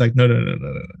Jim, he's like, No.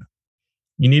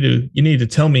 You need to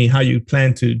tell me how you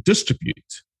plan to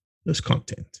distribute this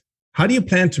content. How do you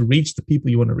plan to reach the people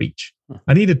you want to reach?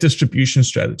 I need a distribution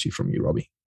strategy from you, Robbie.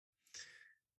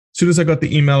 As soon as I got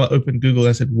the email, I opened Google.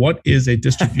 I said, "What is a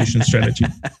distribution strategy?"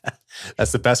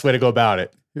 That's the best way to go about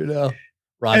it. Roger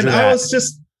and that. I was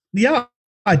just,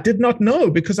 I did not know,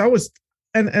 because I was,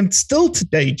 and still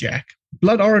today, Jack,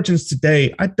 Blood Origins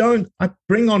today, I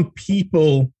bring on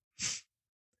people.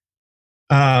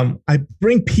 I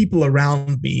bring people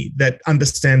around me that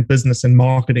understand business and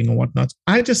marketing and whatnot.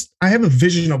 I have a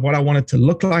vision of what I want it to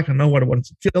look like. I know what I want it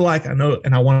to feel like. I know,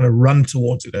 and I want to run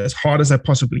towards it as hard as I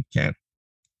possibly can.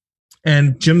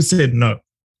 And Jim said, "No,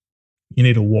 you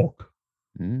need to walk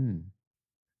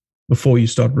before you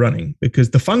start running,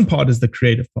 because the fun part is the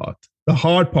creative part. The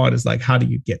hard part is like, how do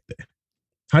you get there?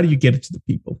 How do you get it to the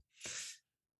people?"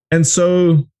 And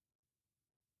so,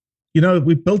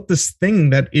 we built this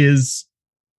thing that is,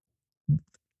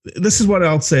 this is what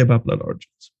I'll say about Blood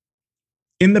Origins.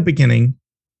 In the beginning,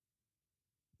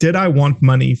 did I want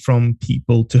money from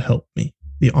people to help me?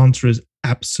 The answer is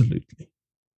absolutely.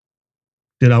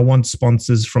 Did I want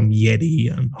sponsors from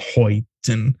Yeti and Hoyt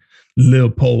and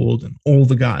Leopold and all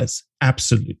the guys?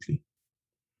 Absolutely.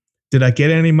 Did I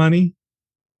get any money?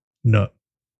 No.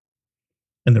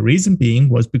 And the reason being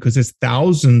was because there's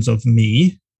thousands of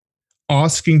me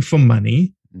asking for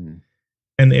money,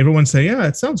 and everyone say, "Yeah,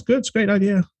 it sounds good. It's a great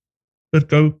idea.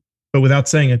 But without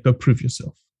saying it, go prove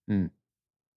yourself.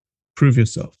 Prove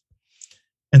yourself."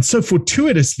 And so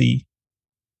fortuitously,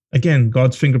 again,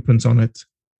 God's fingerprints on it,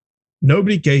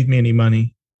 nobody gave me any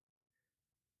money.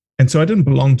 And so I didn't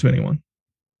belong to anyone.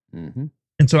 And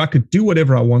so I could do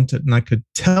whatever I wanted, and I could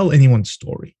tell anyone's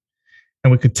story.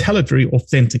 And we could tell it very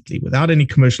authentically, without any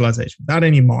commercialization, without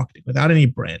any marketing, without any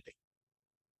branding.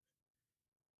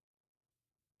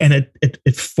 And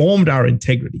it formed our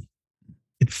integrity.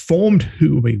 It formed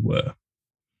who we were.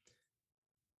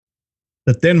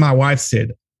 But then my wife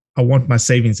said, "I want my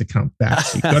savings account back.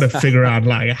 So you've got to figure out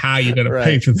how you're going to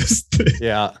pay for this thing."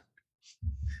 Yeah.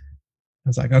 I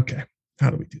was like, "Okay, how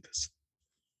do we do this?"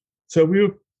 So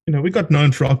we got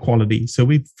known for our quality. So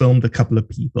we filmed a couple of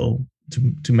people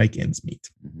to make ends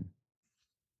meet.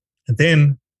 And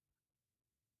then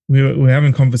we were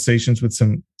having conversations with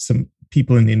some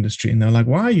people in the industry, and they're like,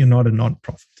 "Why are you not a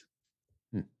nonprofit?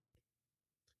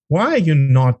 Why are you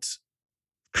not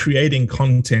creating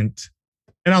content?"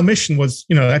 And our mission was,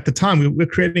 at the time, we were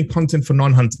creating content for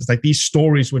non-hunters. Like, these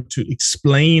stories were to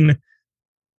explain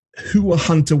who a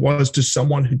hunter was to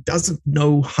someone who doesn't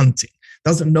know hunting,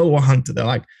 doesn't know a hunter. They're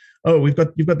like, oh, you've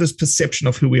got this perception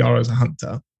of who we are as a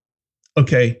hunter.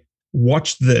 Okay,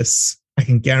 watch this. I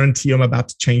can guarantee you I'm about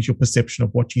to change your perception of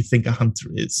what you think a hunter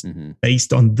is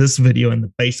based on this video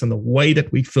and based on the way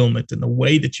that we film it and the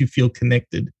way that you feel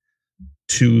connected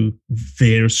to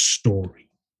their story.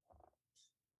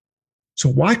 So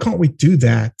why can't we do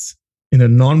that in a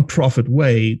non-profit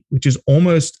way, which is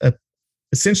almost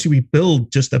essentially we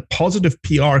build just a positive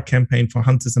PR campaign for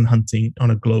hunters and hunting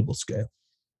on a global scale.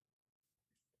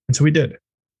 And so we did.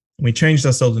 We changed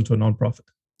ourselves into a non-profit.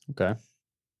 Okay.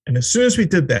 And as soon as we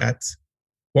did that,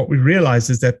 what we realized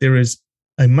is that there is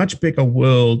a much bigger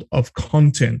world of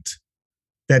content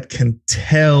that can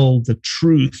tell the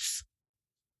truth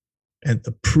and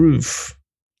the proof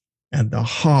and the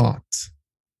heart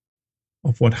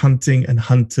of what hunting and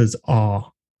hunters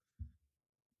are.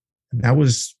 And that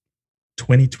was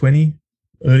 2020,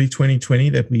 early 2020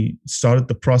 that we started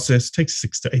the process. It takes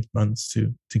 6 to 8 months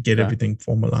to get everything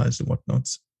formalized and whatnot.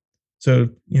 So,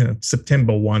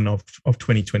 September 1 of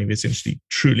 2020, we essentially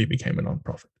truly became a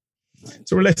nonprofit.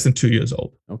 So we're less than 2 years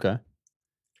old. Okay.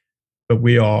 But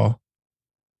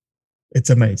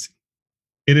it's amazing.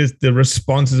 The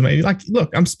response is amazing. Like, look,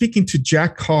 I'm speaking to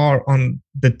Jack Carr on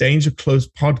the Danger Close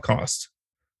podcast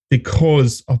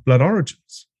because of Blood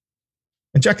Origins.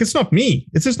 And Jack, it's not me.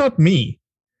 It's just not me.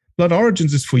 Blood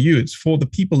Origins is for you. It's for the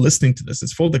people listening to this.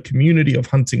 It's for the community of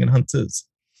hunting and hunters.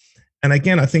 And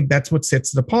again, I think that's what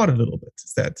sets it apart a little bit,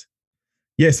 is that,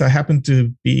 yes, I happen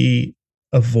to be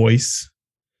a voice.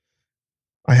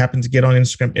 I happen to get on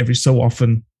Instagram every so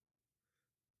often.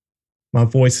 My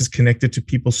voice is connected to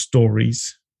people's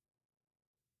stories.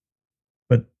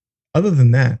 But other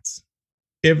than that,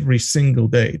 every single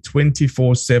day,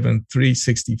 24/7,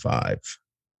 365,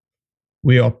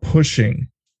 we are pushing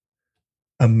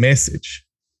a message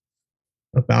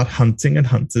about hunting and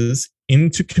hunters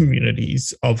into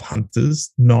communities of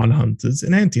hunters, non-hunters,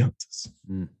 and anti-hunters.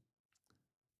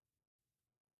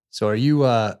 So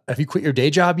have you quit your day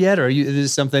job yet? Or is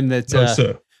this something that... No,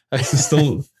 sir. This is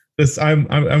still... I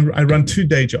run 2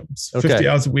 day jobs, 50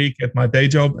 hours a week at my day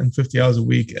job and 50 hours a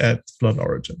week at Blood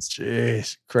Origins.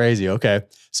 Jeez, crazy. Okay.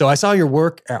 So I saw your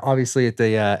work obviously at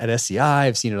SCI.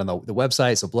 I've seen it on the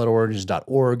website. So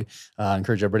bloodorigins.org.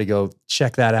 Encourage everybody to go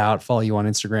check that out. Follow you on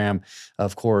Instagram,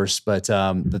 of course. But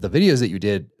the videos that you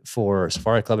did for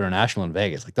Safari Club International in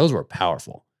Vegas, like those were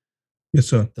powerful. Yes,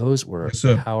 sir. Those were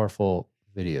powerful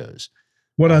videos.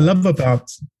 What I love about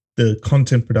the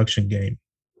content production game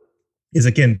is,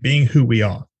 again, being who we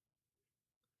are.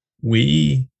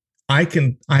 I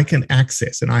can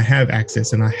access, and I have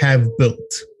access, and I have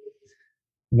built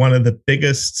one of the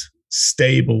biggest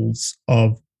stables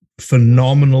of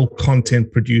phenomenal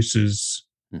content producers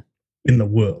in the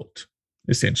world,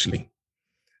 essentially.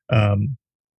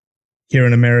 Here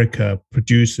in America,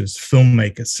 producers,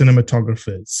 filmmakers,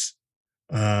 cinematographers,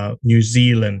 New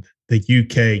Zealand, the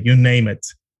UK, you name it.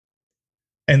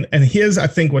 And here's, I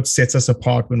think, what sets us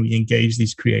apart when we engage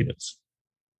these creatives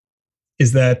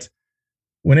is that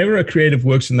whenever a creative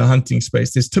works in the hunting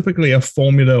space, there's typically a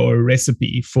formula or a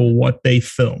recipe for what they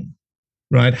film,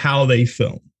 right? How they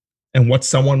film and what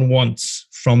someone wants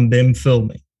from them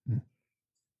filming.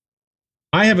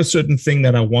 I have a certain thing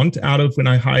that I want out of when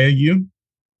I hire you,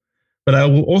 but I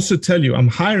will also tell you, I'm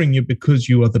hiring you because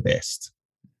you are the best.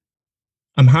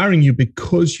 I'm hiring you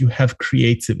because you have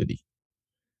creativity.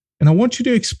 And I want you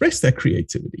to express that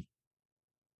creativity.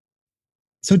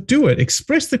 So do it.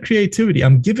 Express the creativity.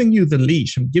 I'm giving you the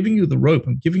leash. I'm giving you the rope.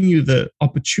 I'm giving you the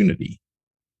opportunity.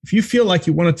 If you feel like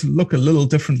you want it to look a little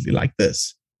differently like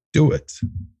this, do it.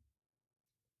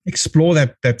 Explore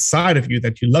that side of you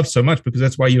that you love so much, because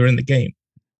that's why you're in the game.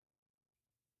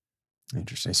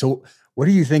 Interesting. So what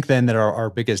do you think then that our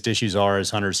biggest issues are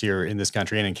as hunters here in this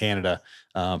country and in Canada,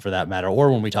 for that matter,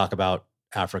 or when we talk about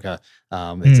Africa?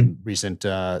 It's recent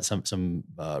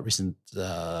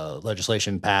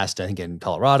legislation passed, I think, in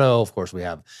Colorado. Of course, we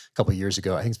have a couple of years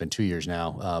ago, I think it's been 2 years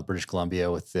now, British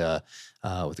Columbia with the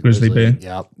grizzly bear.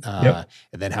 Yep. And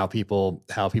then how people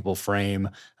frame,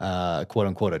 quote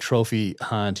unquote, a trophy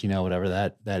hunt, whatever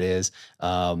that is.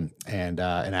 And in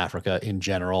Africa in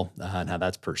general, and how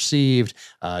that's perceived,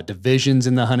 divisions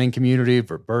in the hunting community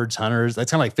for birds hunters.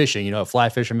 That's kind of like fishing, a fly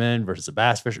fisherman versus a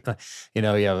bass fisherman. You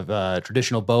have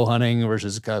traditional bow hunting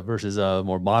versus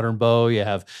more modern bow. You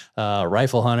have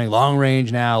rifle hunting, long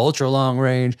range now, ultra long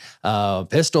range,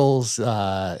 pistols.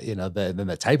 Then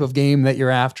the type of game that you're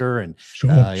after, and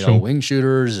wing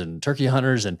shooters and turkey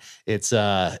hunters, and it's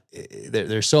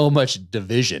there's so much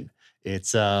division.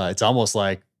 It's almost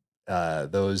like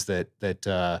those that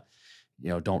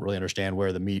don't really understand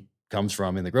where the meat comes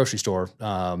from in the grocery store.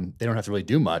 They don't have to really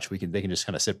do much. They can just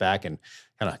kind of sit back and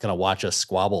kind of watch us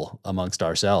squabble amongst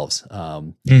ourselves,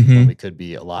 when we could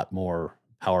be a lot more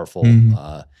powerful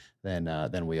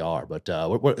than we are. But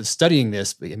we're studying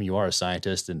this. I mean, you are a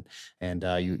scientist, and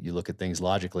you look at things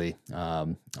logically,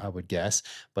 I would guess.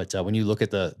 But when you look at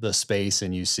the space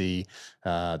and you see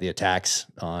the attacks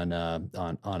on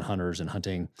hunters and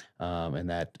hunting, and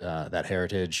that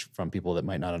heritage from people that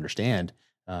might not understand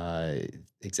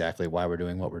exactly why we're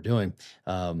doing what we're doing,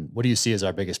 what do you see as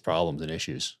our biggest problems and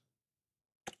issues?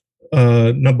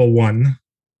 Number one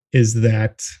is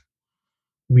that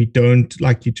we don't,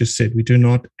 like you just said, we do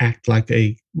not act like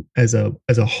as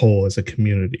a whole, as a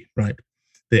community, right?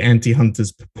 The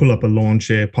anti-hunters pull up a lawn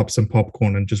chair, pop some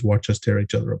popcorn, and just watch us tear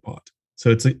each other apart.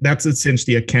 So that's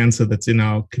essentially a cancer that's in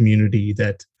our community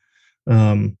that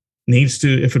needs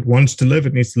to, if it wants to live,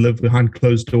 it needs to live behind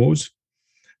closed doors.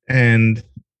 And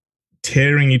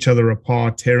tearing each other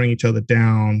apart, tearing each other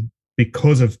down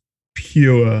because of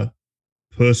pure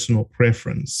personal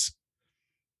preference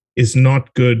is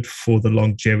not good for the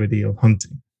longevity of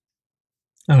hunting.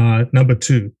 Number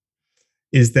two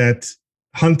is that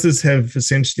hunters have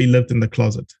essentially lived in the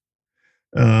closet.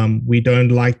 We don't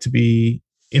like to be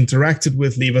interacted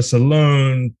with, leave us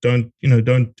alone, don't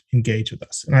engage with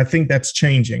us. And I think that's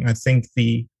changing. I think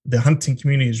the hunting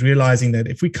community is realizing that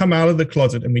if we come out of the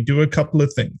closet and we do a couple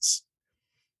of things,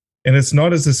 and it's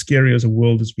not as scary as a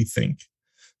world as we think.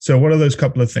 So what are those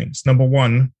couple of things? Number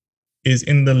one is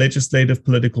in the legislative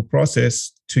political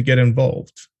process to get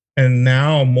involved. And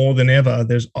now more than ever,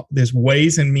 there's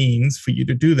ways and means for you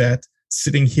to do that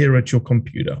sitting here at your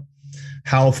computer.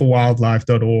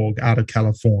 howlforwildlife.org out of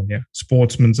California,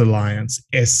 Sportsmen's Alliance,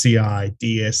 SCI,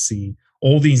 DSC,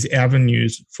 all these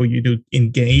avenues for you to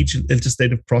engage in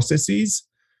legislative processes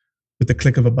with the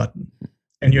click of a button.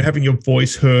 And you're having your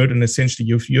voice heard, and essentially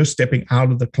you're stepping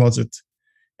out of the closet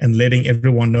and letting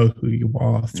everyone know who you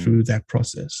are through that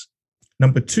process.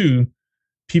 Number two,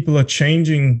 people are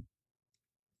changing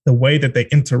the way that they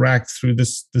interact through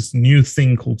this new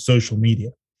thing called social media.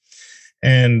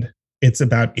 And it's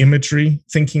about imagery,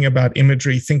 thinking about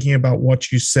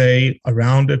what you say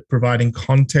around it, providing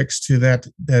context to that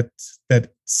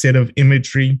set of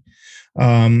imagery.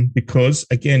 Because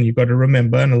again, you've got to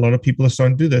remember, and a lot of people are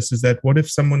starting to do this, is that what if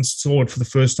someone saw it for the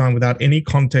first time without any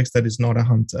context that is not a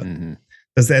hunter? Mm-hmm.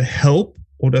 Does that help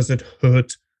or does it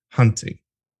hurt hunting?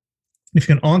 If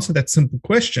you can answer that simple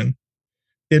question,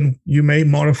 then you may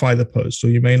modify the post, or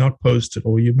you may not post it,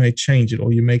 or you may change it,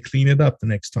 or you may clean it up the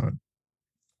next time.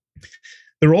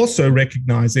 They're also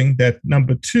recognizing that,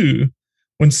 number two,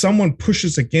 when someone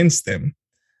pushes against them,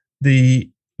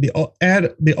 the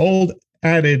old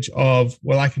adage of,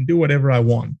 well, I can do whatever I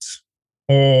want,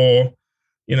 or,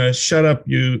 shut up,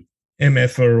 you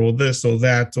MFer, or this or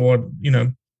that, or,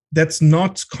 that's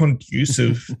not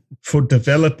conducive for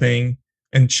developing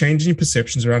and changing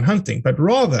perceptions around hunting. But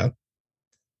rather,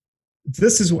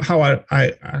 this is how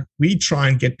we try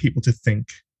and get people to think,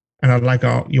 and I'd like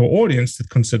your audience to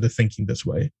consider thinking this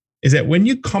way, is that when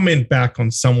you comment back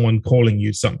on someone calling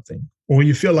you something, or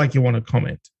you feel like you want to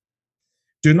comment,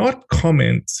 do not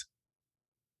comment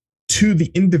to the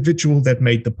individual that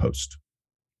made the post.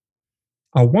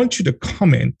 I want you to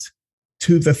comment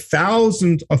to the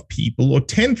thousands of people, or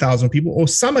 10,000 people, or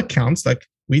some accounts, like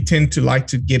we tend to like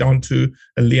to get onto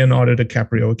a Leonardo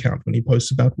DiCaprio account when he posts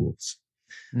about wolves,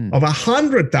 of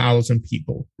 100,000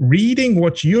 people reading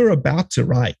what you're about to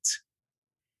write.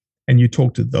 And you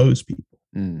talk to those people.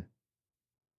 And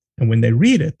when they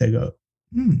read it, they go,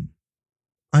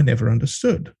 I never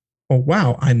understood. Or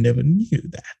wow, I never knew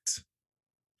that.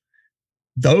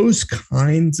 Those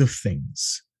kinds of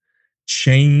things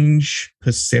change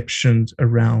perceptions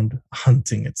around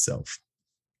hunting itself.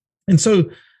 And so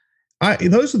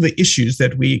those are the issues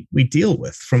that we deal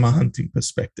with from a hunting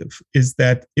perspective, is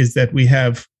that we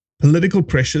have political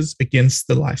pressures against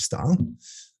the lifestyle,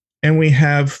 and we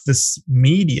have this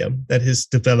medium that has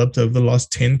developed over the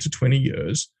last 10 to 20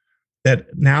 years that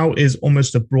now is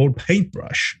almost a broad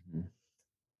paintbrush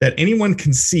that anyone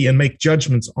can see and make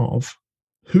judgments of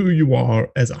who you are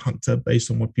as a hunter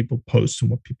based on what people post and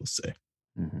what people say.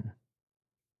 Mm-hmm.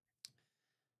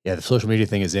 Yeah, the social media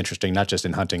thing is interesting, not just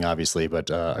in hunting, obviously, but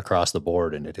across the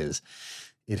board. And it has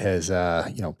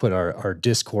put our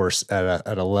discourse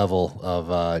at a level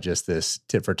of just this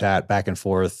tit for tat, back and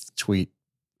forth tweet.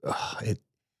 It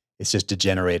it's just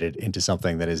degenerated into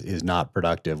something that is not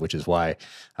productive, which is why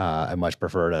I much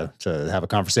prefer to have a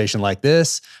conversation like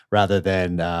this rather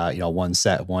than one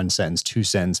sentence, 2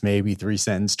 sentence, maybe 3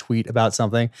 sentence tweet about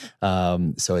something.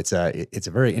 So it's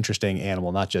a very interesting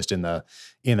animal, not just in the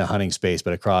hunting space,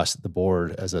 but across the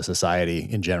board as a society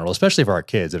in general, especially for our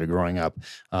kids that are growing up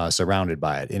surrounded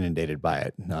by it, inundated by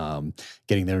it,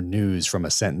 getting their news from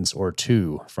a sentence or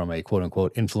two from a quote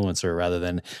unquote influencer rather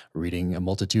than reading a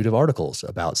multitude of articles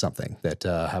about something that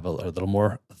have a little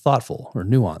more thoughtful or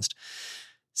nuanced.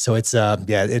 So it's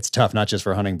it's tough, not just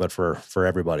for hunting, but for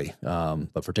everybody,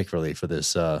 but particularly for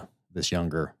this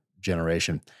younger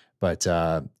generation. But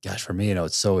gosh, for me,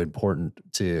 it's so important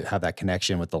to have that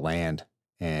connection with the land,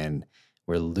 and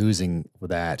we're losing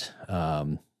that,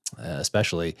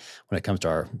 especially when it comes to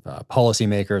our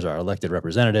policymakers, our elected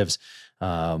representatives.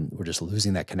 We're just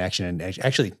losing that connection. And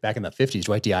actually, back in the 50s,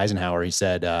 Dwight D. Eisenhower, he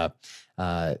said,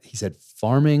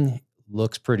 farming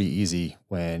looks pretty easy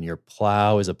when your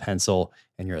plow is a pencil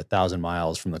and you're 1,000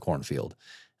 miles from the cornfield.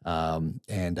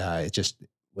 It just,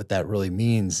 what that really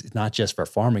means, not just for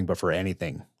farming, but for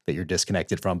anything that you're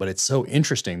disconnected from. But it's so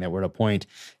interesting that we're at a point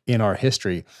in our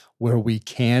history where we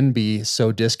can be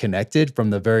so disconnected from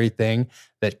the very thing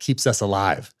that keeps us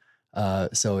alive.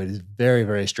 So it is very,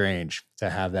 very strange to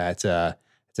have that,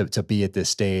 to be at this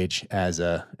stage as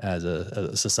a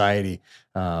society,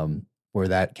 where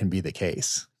that can be the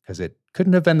case, because it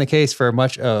couldn't have been the case for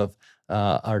much of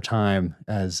our time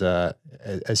as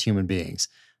human beings.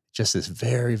 Just this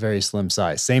very, very slim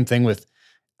size. Same thing with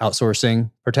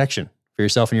outsourcing protection for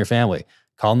yourself and your family.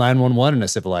 Call 911 in a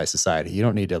civilized society. You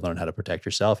don't need to learn how to protect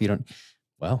yourself.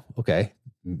 Well, okay.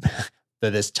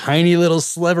 This tiny little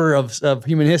sliver of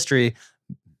human history,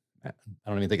 I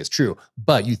don't even think it's true,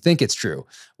 but you think it's true.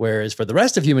 Whereas for the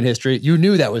rest of human history, you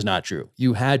knew that was not true.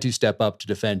 You had to step up to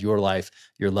defend your life,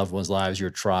 your loved ones' lives, your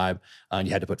tribe, and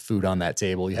you had to put food on that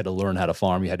table. You had to learn how to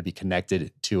farm. You had to be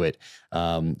connected to it.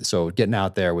 So getting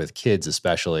out there with kids,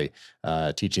 especially,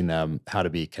 teaching them how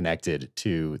to be connected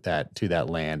to that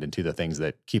land and to the things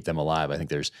that keep them alive. I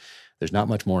think there's not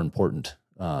much more important.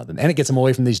 And it gets them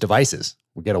away from these devices.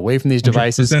 We get away from these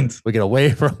devices. 100%. We get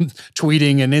away from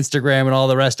tweeting and Instagram and all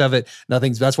the rest of it.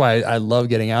 That's why I love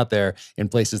getting out there in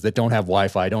places that don't have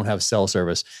Wi-Fi, don't have cell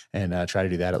service, and try to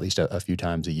do that at least a few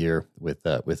times a year with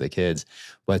the kids.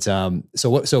 But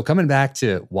so coming back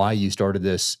to why you started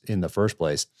this in the first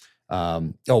place.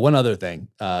 One other thing.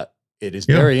 It is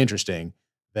very interesting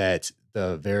that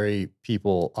the very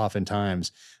people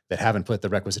oftentimes that haven't put the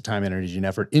requisite time, energy, and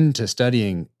effort into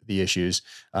studying the issues.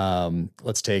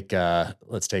 Let's take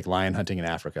lion hunting in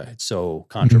Africa. It's so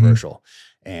controversial,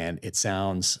 and it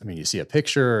sounds. I mean, you see a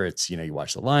picture. It's you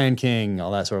watch The Lion King,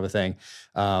 all that sort of a thing.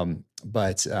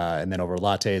 But and then over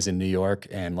lattes in New York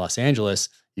and Los Angeles,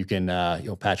 you can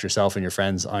pat yourself and your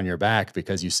friends on your back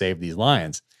because you saved these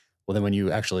lions. Well, then when you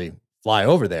actually fly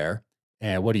over there,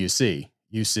 and what do you see?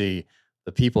 You see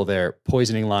the people there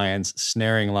poisoning lions,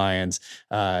 snaring lions,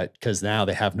 because now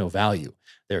they have no value.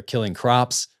 They're killing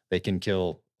crops. They can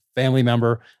kill family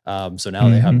member. So now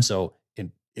they have. So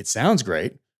it sounds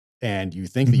great, and you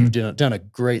think that you've done a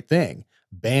great thing,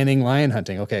 banning lion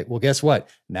hunting. Okay, well, guess what?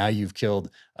 Now you've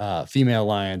killed female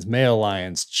lions, male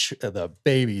lions, the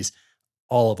babies,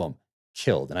 all of them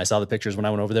killed. And I saw the pictures when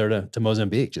I went over there to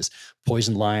Mozambique, just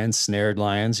poisoned lions, snared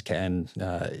lions, and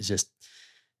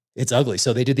it's ugly.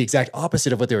 So they did the exact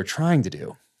opposite of what they were trying to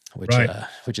do,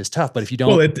 which is tough. But if you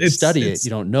don't study it, you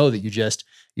don't know that you just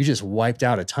wiped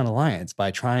out a ton of lions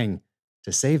by trying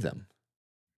to save them.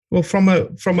 Well, from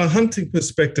a hunting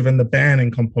perspective and the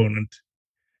banning component,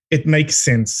 it makes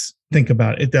sense. Think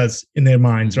about it. It does in their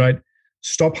minds, right?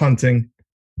 Stop hunting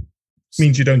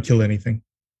means you don't kill anything.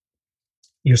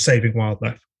 You're saving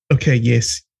wildlife. Okay,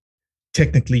 yes,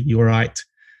 technically you're right.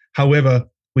 However,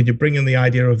 when you bring in the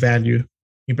idea of value,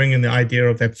 you bring in the idea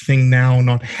of that thing now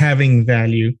not having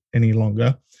value any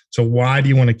longer. So why do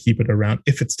you want to keep it around?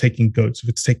 If it's taking goats, if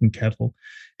it's taking cattle,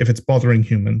 if it's bothering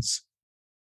humans,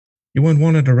 you won't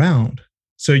want it around.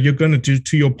 So you're going to do,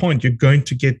 to your point, you're going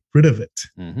to get rid of it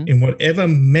in whatever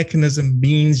mechanism,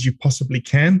 means you possibly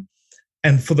can.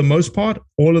 And for the most part,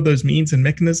 all of those means and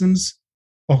mechanisms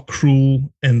are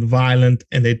cruel and violent,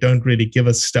 and they don't really give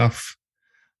us stuff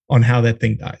on how that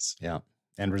thing dies. Yeah.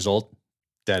 End result,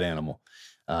 dead animal.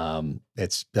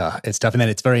 It's tough. And then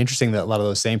it's very interesting that a lot of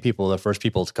those same people, the first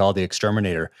people to call the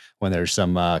exterminator when there's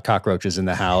some cockroaches in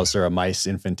the house or a mice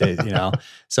infant,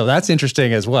 so that's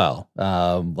interesting as well. There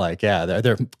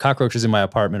are cockroaches in my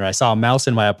apartment, or I saw a mouse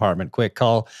in my apartment. Quick,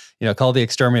 call the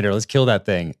exterminator. Let's kill that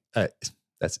thing.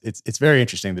 It's very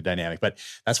interesting, the dynamic, but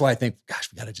that's why I think, gosh,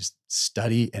 we got to just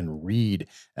study and read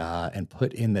and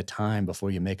put in the time before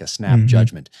you make a snap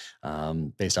judgment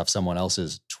based off someone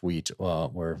else's tweet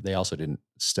where they also didn't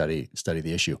study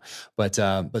the issue. But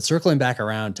circling back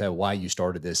around to why you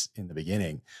started this in the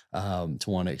beginning, to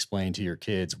want to explain to your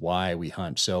kids why we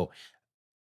hunt. So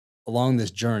along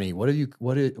this journey, what do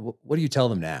you tell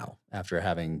them now after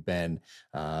having been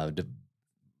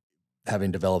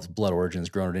having developed blood origins,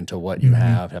 grown it into what you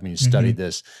have, having studied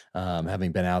this,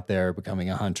 having been out there, becoming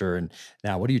a hunter. And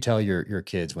now what do you tell your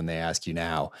kids when they ask you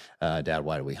now, Dad,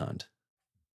 why do we hunt?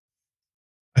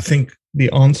 I think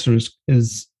the answer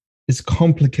is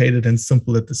complicated and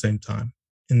simple at the same time,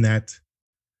 in that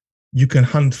you can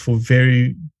hunt for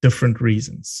very different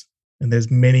reasons, and there's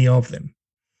many of them.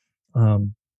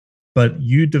 But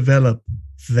you develop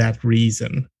that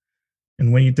reason.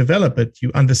 And when you develop it,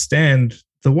 you understand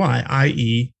the why,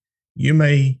 i.e., you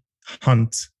may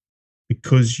hunt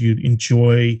because you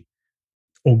enjoy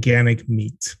organic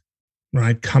meat,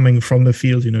 right? Coming from the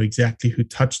field, you know exactly who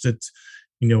touched it,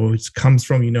 you know where it comes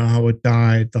from, you know how it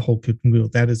died, the whole kit and caboodle.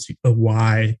 That is a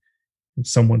why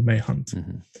someone may hunt.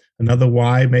 Another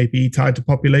why may be tied to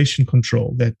population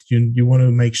control, that you want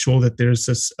to make sure that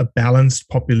there's a balanced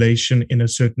population in a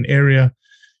certain area,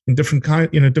 in different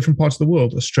parts of the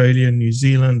world, Australia, New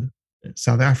Zealand,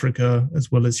 South Africa,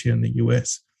 as well as here in the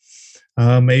US.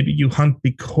 Maybe you hunt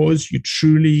because you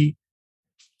truly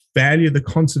value the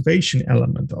conservation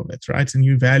element of it, right? And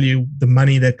you value the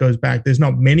money that goes back. There's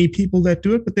not many people that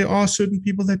do it, but there are certain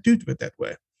people that do it that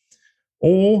way.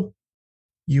 Or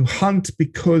you hunt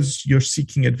because you're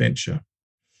seeking adventure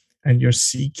and you're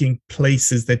seeking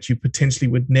places that you potentially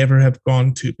would never have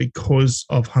gone to because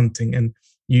of hunting. And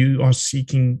you are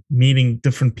seeking meeting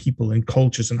different people and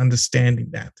cultures and understanding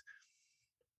that.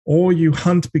 Or you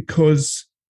hunt because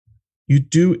you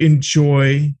do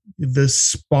enjoy the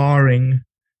sparring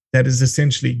that is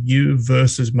essentially you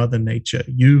versus Mother Nature,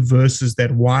 you versus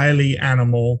that wily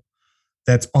animal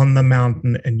that's on the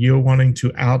mountain, and you're wanting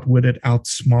to outwit it,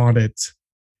 outsmart it,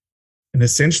 and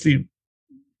essentially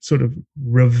sort of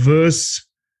reverse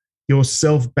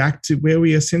yourself back to where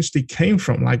we essentially came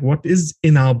from. Like, what is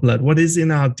in our blood? What is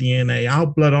in our DNA? Our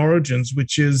blood origins,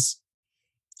 which is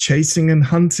chasing and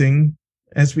hunting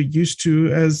as we used to,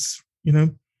 as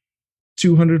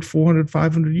 200, 400,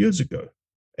 500 years ago,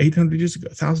 800 years ago,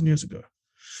 1,000 years ago.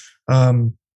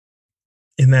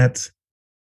 In that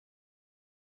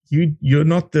you're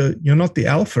not the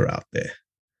alpha out there.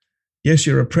 Yes,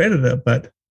 you're a predator,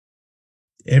 but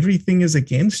everything is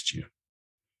against you.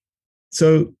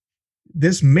 So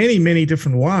there's many, many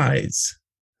different whys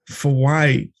for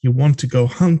why you want to go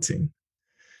hunting.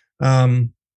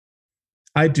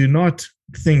 I do not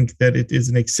think that it is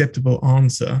an acceptable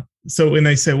answer. So when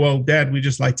they say, well, Dad, we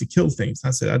just like to kill things,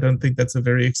 I said, I don't think that's a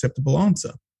very acceptable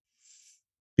answer,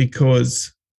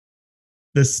 because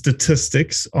the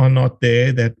statistics are not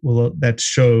there that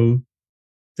show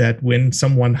that when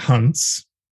someone hunts,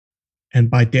 and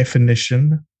by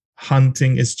definition,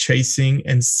 hunting is chasing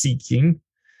and seeking,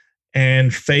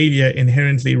 and failure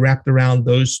inherently wrapped around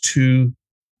those two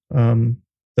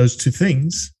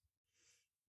things.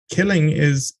 Killing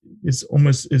is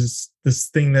this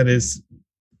thing that is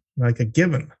like a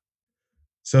given.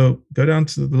 So go down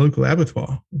to the local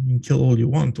abattoir. You can kill all you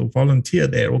want, or volunteer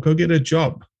there, or go get a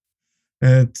job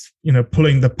at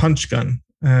pulling the punch gun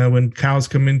when cows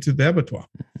come into the abattoir.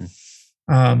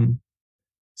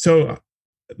 So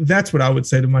that's what I would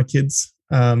say to my kids.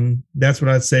 That's what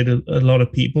I'd say to a lot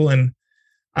of people. And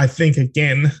I think,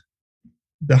 again,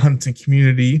 the hunting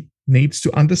community needs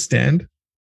to understand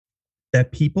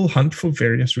that people hunt for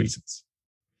various reasons.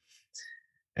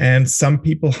 And some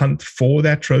people hunt for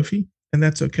that trophy, and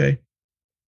that's okay.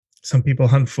 Some people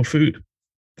hunt for food.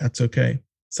 That's okay.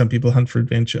 Some people hunt for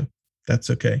adventure. That's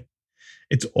okay.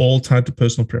 It's all tied to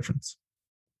personal preference.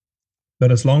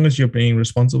 But as long as you're being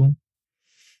responsible,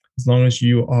 as long as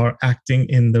you are acting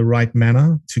in the right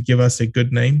manner to give us a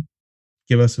good name,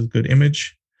 give us a good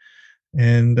image,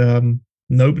 and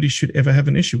nobody should ever have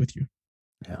an issue with you.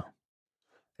 Yeah.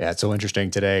 Yeah, it's so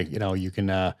interesting today. You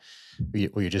can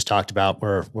we just talked about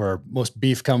where most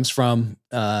beef comes from,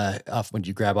 off when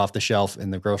you grab off the shelf in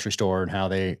the grocery store, and how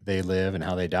they live and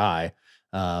how they die,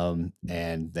 and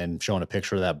then showing a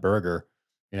picture of that burger,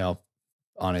 on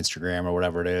Instagram or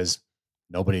whatever it is.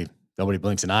 Nobody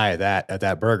blinks an eye at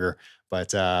that burger,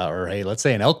 but or hey, let's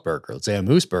say an elk burger, let's say a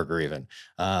moose burger even.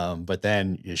 But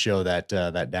then you show that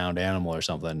downed animal or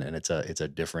something, and it's a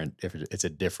different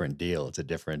deal. It's a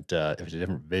different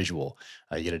visual.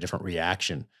 You get a different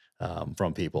reaction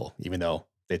from people, even though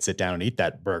they'd sit down and eat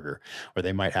that burger, or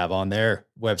they might have on their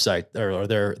website or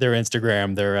their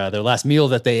Instagram, their last meal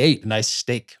that they ate, a nice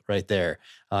steak right there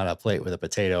on a plate with a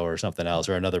potato or something else,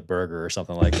 or another burger or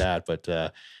something like that. But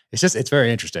it's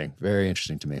very interesting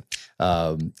to me.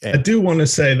 I do want to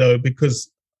say though,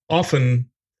 because often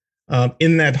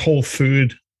in that whole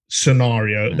food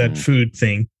scenario, that food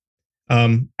thing,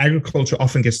 agriculture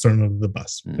often gets thrown under the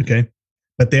bus. Okay.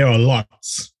 But there are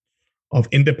lots of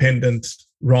independent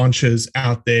ranchers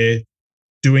out there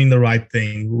doing the right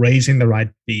thing, raising the right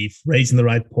beef, raising the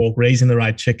right pork, raising the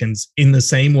right chickens in the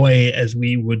same way as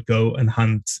we would go and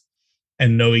hunt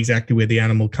and know exactly where the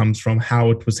animal comes from,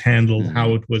 how it was handled,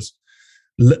 how it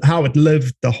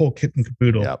lived, the whole kit and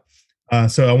caboodle. Yep.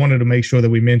 So I wanted to make sure that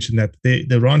we mentioned that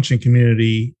the ranching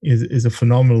community is a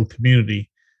phenomenal community,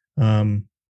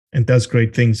 and does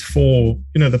great things for,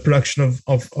 the production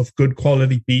of good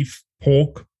quality beef,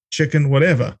 pork, chicken,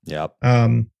 whatever. Yep.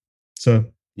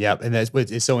 Yeah, and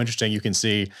it's so interesting. You can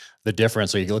see the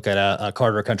difference. So you can look at a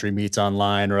Carter Country Meats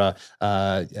online, or what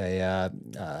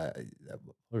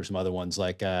are some other ones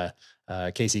like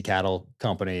Casey Cattle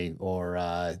Company,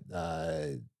 or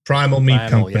Primal Meat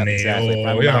Company. Yep, exactly.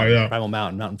 Or, Primal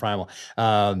Mountain Primal.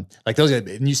 Like those,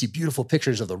 and you see beautiful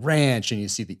pictures of the ranch, and you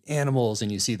see the animals,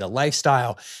 and you see the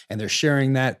lifestyle, and they're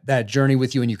sharing that journey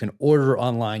with you, and you can order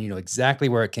online. You know exactly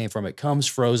where it came from. It comes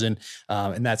frozen,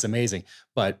 and that's amazing.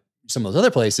 But some of those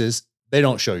other places, they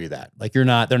don't show you that. Like they're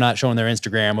not showing their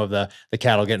Instagram of the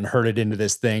cattle getting herded into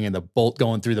this thing and the bolt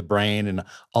going through the brain and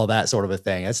all that sort of a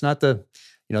thing. It's not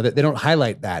they don't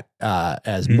highlight that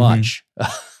as much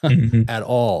at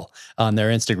all on their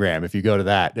Instagram. If you go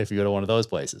to one of those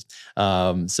places.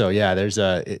 So yeah,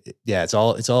 it's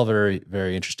all very,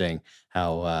 very interesting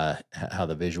how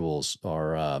the visuals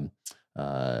are,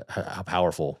 how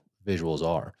powerful visuals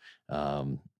are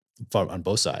on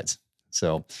both sides.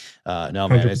 So, no,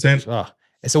 man. 100%.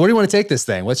 So where do you want to take this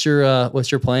thing? What's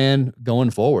your plan going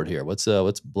forward here? What's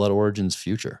Blood Origin's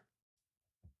future?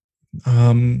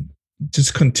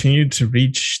 Just continue to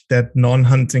reach that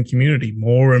non-hunting community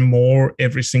more and more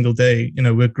every single day.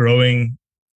 We're growing.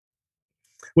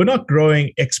 We're not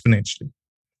growing exponentially.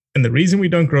 And the reason we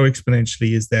don't grow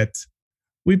exponentially is that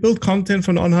we build content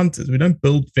for non-hunters. We don't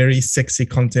build very sexy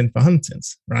content for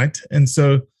hunters, right? And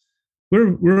so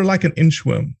we're like an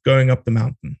inchworm going up the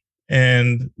mountain,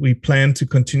 and we plan to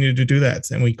continue to do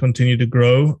that. And we continue to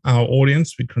grow our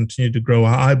audience. We continue to grow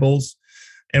our eyeballs,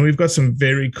 and we've got some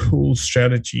very cool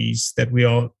strategies that we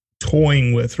are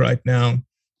toying with right now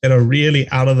that are really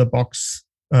out of the box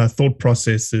thought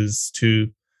processes. To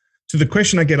the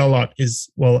question I get a lot is,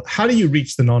 well, how do you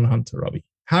reach the non-hunter, Robbie?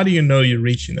 How do you know you're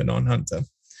reaching the non-hunter?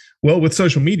 Well, with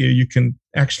social media, you can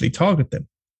actually target them,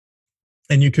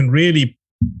 and you can really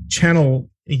channel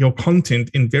your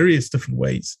content in various different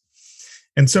ways.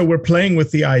 And so we're playing with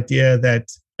the idea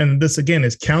that, and this again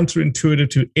is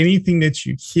counterintuitive to anything that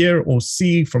you hear or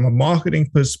see from a marketing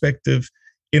perspective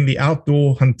in the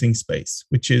outdoor hunting space,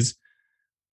 which is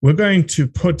we're going to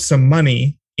put some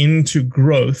money into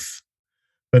growth,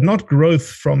 but not growth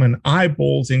from an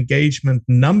eyeballs engagement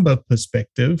number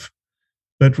perspective,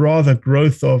 but rather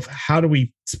growth of how do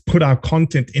we put our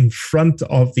content in front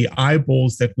of the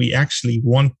eyeballs that we actually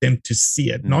want them to see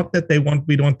it. Not that we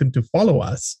want them to follow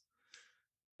us,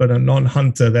 but a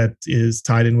non-hunter that is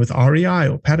tied in with REI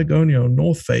or Patagonia or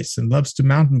North Face and loves to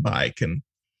mountain bike. And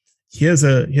here's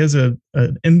an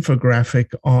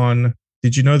infographic on,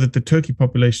 did you know that the turkey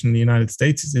population in the United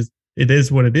States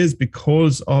is what it is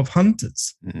because of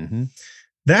hunters?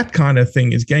 That kind of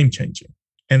thing is game changing.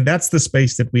 And that's the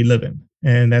space that we live in,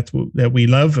 and that we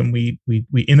love, and we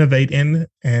innovate in,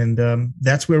 and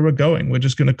that's where we're going. We're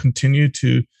just going to continue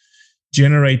to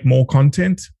generate more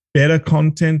content, better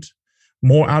content,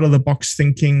 more out of the box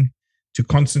thinking, to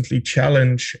constantly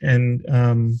challenge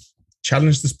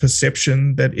this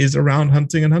perception that is around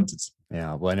hunting and hunters.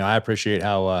 Yeah, well, I appreciate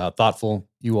how thoughtful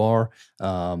you are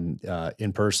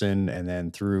in person, and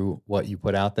then through what you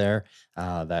put out there.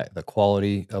 That the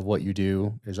quality of what you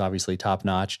do is obviously top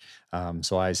notch.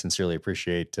 So I sincerely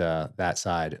appreciate that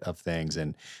side of things.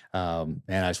 And man,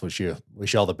 I just wish you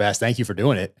all the best. Thank you for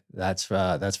doing it. That's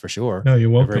for sure. No, you're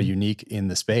welcome. You're very unique in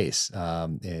the space,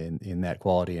 in that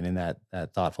quality and in that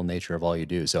thoughtful nature of all you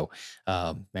do. So,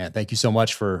 man, thank you so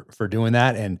much for doing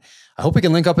that. And I hope we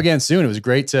can link up again soon. It was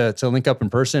great to link up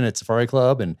in person at Safari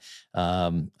Club, and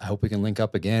I hope we can link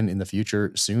up again in the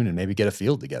future soon and maybe get a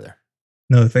field together.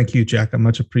 No, thank you, Jack. I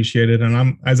much appreciate it. And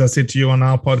I'm, as I said to you on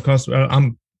our podcast,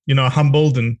 I'm,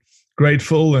 humbled and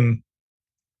grateful and,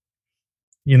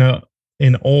 in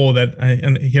awe that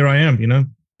and here I am,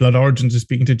 Blood Origins is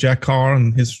speaking to Jack Carr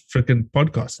on his freaking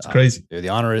podcast. It's crazy. Dude, the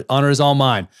honor is all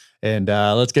mine. And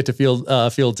let's get to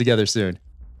field together soon.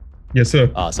 Yes,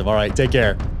 sir. Awesome. All right. Take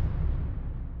care.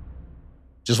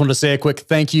 Just wanted to say a quick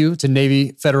thank you to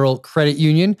Navy Federal Credit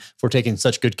Union for taking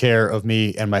such good care of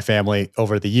me and my family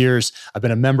over the years. I've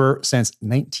been a member since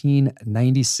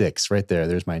 1996. Right there.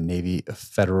 There's my Navy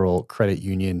Federal Credit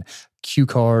Union Q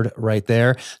card right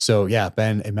there. So yeah,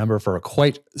 been a member for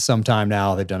quite some time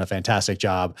now. They've done a fantastic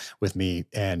job with me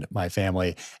and my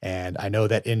family. And I know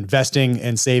that investing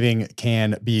and saving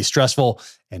can be stressful,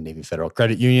 and Navy Federal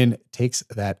Credit Union takes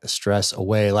that stress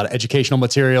away. A lot of educational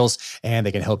materials, and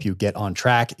they can help you get on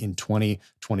track in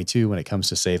 2022 when it comes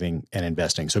to saving and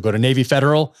investing. So go to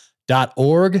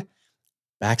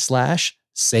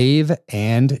NavyFederal.org/save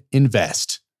and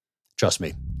invest. Trust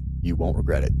me, you won't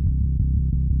regret it.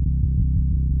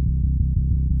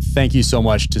 Thank you so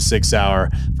much to Sig Sauer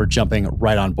for jumping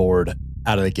right on board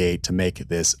out of the gate to make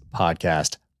this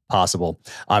podcast possible.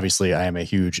 Obviously, I am a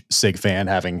huge Sig fan,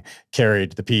 having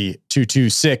carried the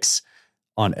P226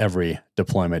 on every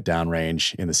deployment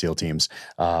downrange in the SEAL teams.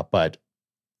 But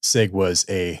Sig was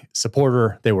a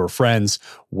supporter. They were friends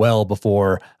well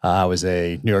before I was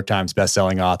a New York Times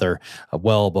bestselling author,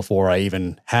 well before I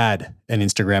even had an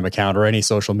Instagram account or any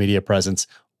social media presence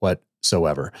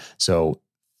whatsoever. So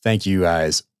thank you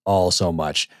guys all so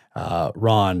much.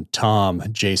 Ron, Tom,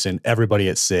 Jason, everybody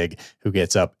at SIG who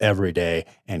gets up every day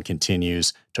and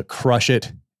continues to crush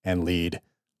it and lead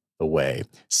the way.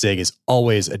 SIG is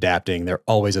always adapting. They're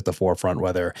always at the forefront,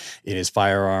 whether it is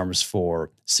firearms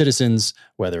for citizens,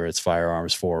 whether it's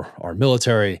firearms for our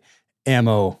military,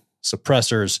 ammo,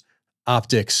 suppressors,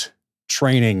 optics,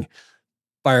 training,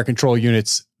 fire control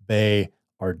units. They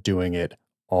are doing it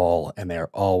all, and they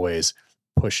are always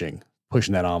pushing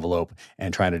that envelope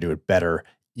and trying to do it better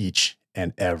each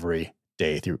and every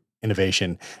day through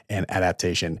innovation and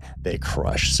adaptation. They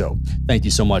crush. So thank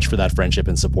you so much for that friendship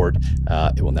and support.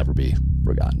 It will never be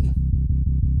forgotten.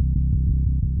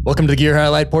 Welcome to the Gear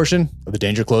Highlight portion of the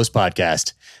Danger Close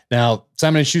podcast. Now,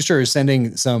 Simon & Schuster is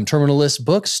sending some Terminal List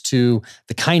books to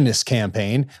the Kindness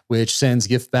Campaign, which sends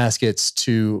gift baskets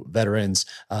to veterans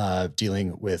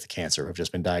dealing with cancer, who have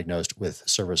just been diagnosed with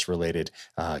service-related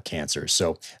cancer.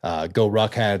 So Go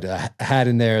Ruck had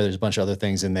in there. There's a bunch of other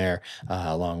things in there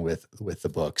along with the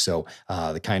book. So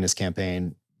the Kindness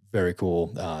Campaign, very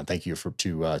cool. Thank you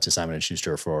to Simon &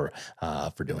 Schuster for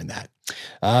doing that.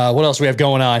 What else we have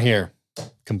going on here?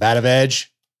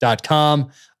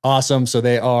 CombativeEdge.com. Awesome. So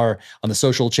they are on the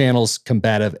social channels,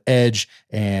 Combative Edge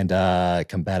and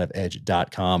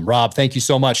CombativeEdge.com. Rob, thank you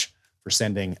so much for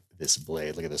sending this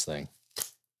blade. Look at this thing.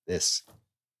 This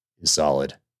is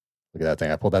solid. Look at that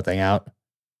thing. I pulled that thing out.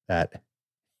 That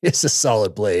is a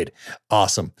solid blade.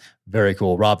 Awesome. Very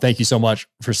cool. Rob, thank you so much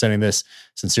for sending this.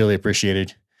 Sincerely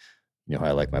appreciated. You know how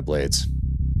I like my blades.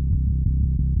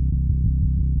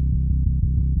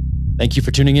 Thank you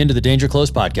for tuning in to the Danger Close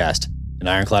podcast, an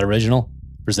Ironclad original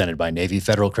presented by Navy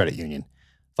Federal Credit Union.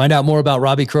 Find out more about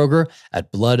Robbie Kroger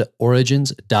at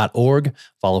bloodorigins.org.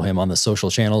 Follow him on the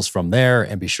social channels from there,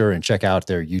 and be sure and check out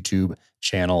their YouTube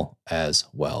channel as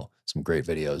well. Some great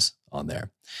videos on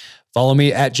there. Follow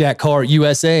me at Jack Carr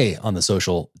USA on the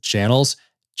social channels.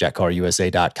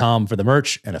 JackCarrUSA.com for the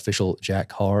merch, and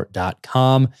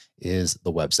officialjackcarr.com is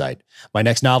the website. My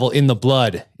next novel, In the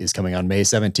Blood, is coming on May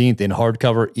 17th in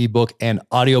hardcover, ebook, and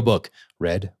audiobook,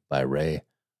 read by Ray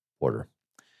Porter.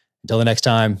 Until the next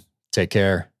time, take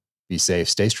care, be safe,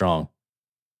 stay strong,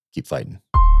 keep fighting.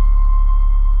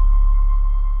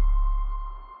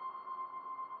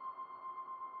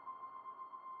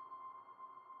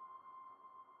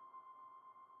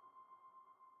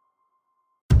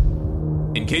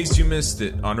 In case you missed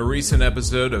it, on a recent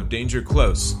episode of Danger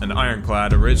Close, an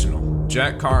Ironclad original,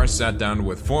 Jack Carr sat down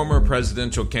with former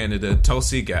presidential candidate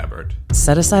Tulsi Gabbard.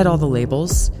 Set aside all the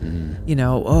labels,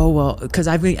 because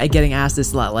I've been getting asked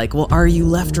this a lot, like, well, are you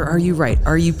left or are you right?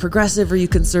 Are you progressive or are you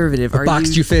conservative? What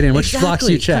box do you fit in? Which box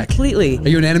do you check? Completely. Are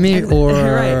you an enemy or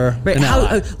right. an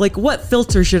ally? What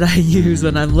filter should I use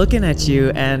when I'm looking at you?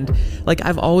 And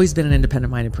I've always been an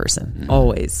independent-minded person,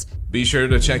 always. Be sure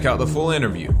to check out the full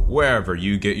interview wherever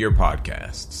you get your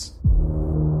podcasts.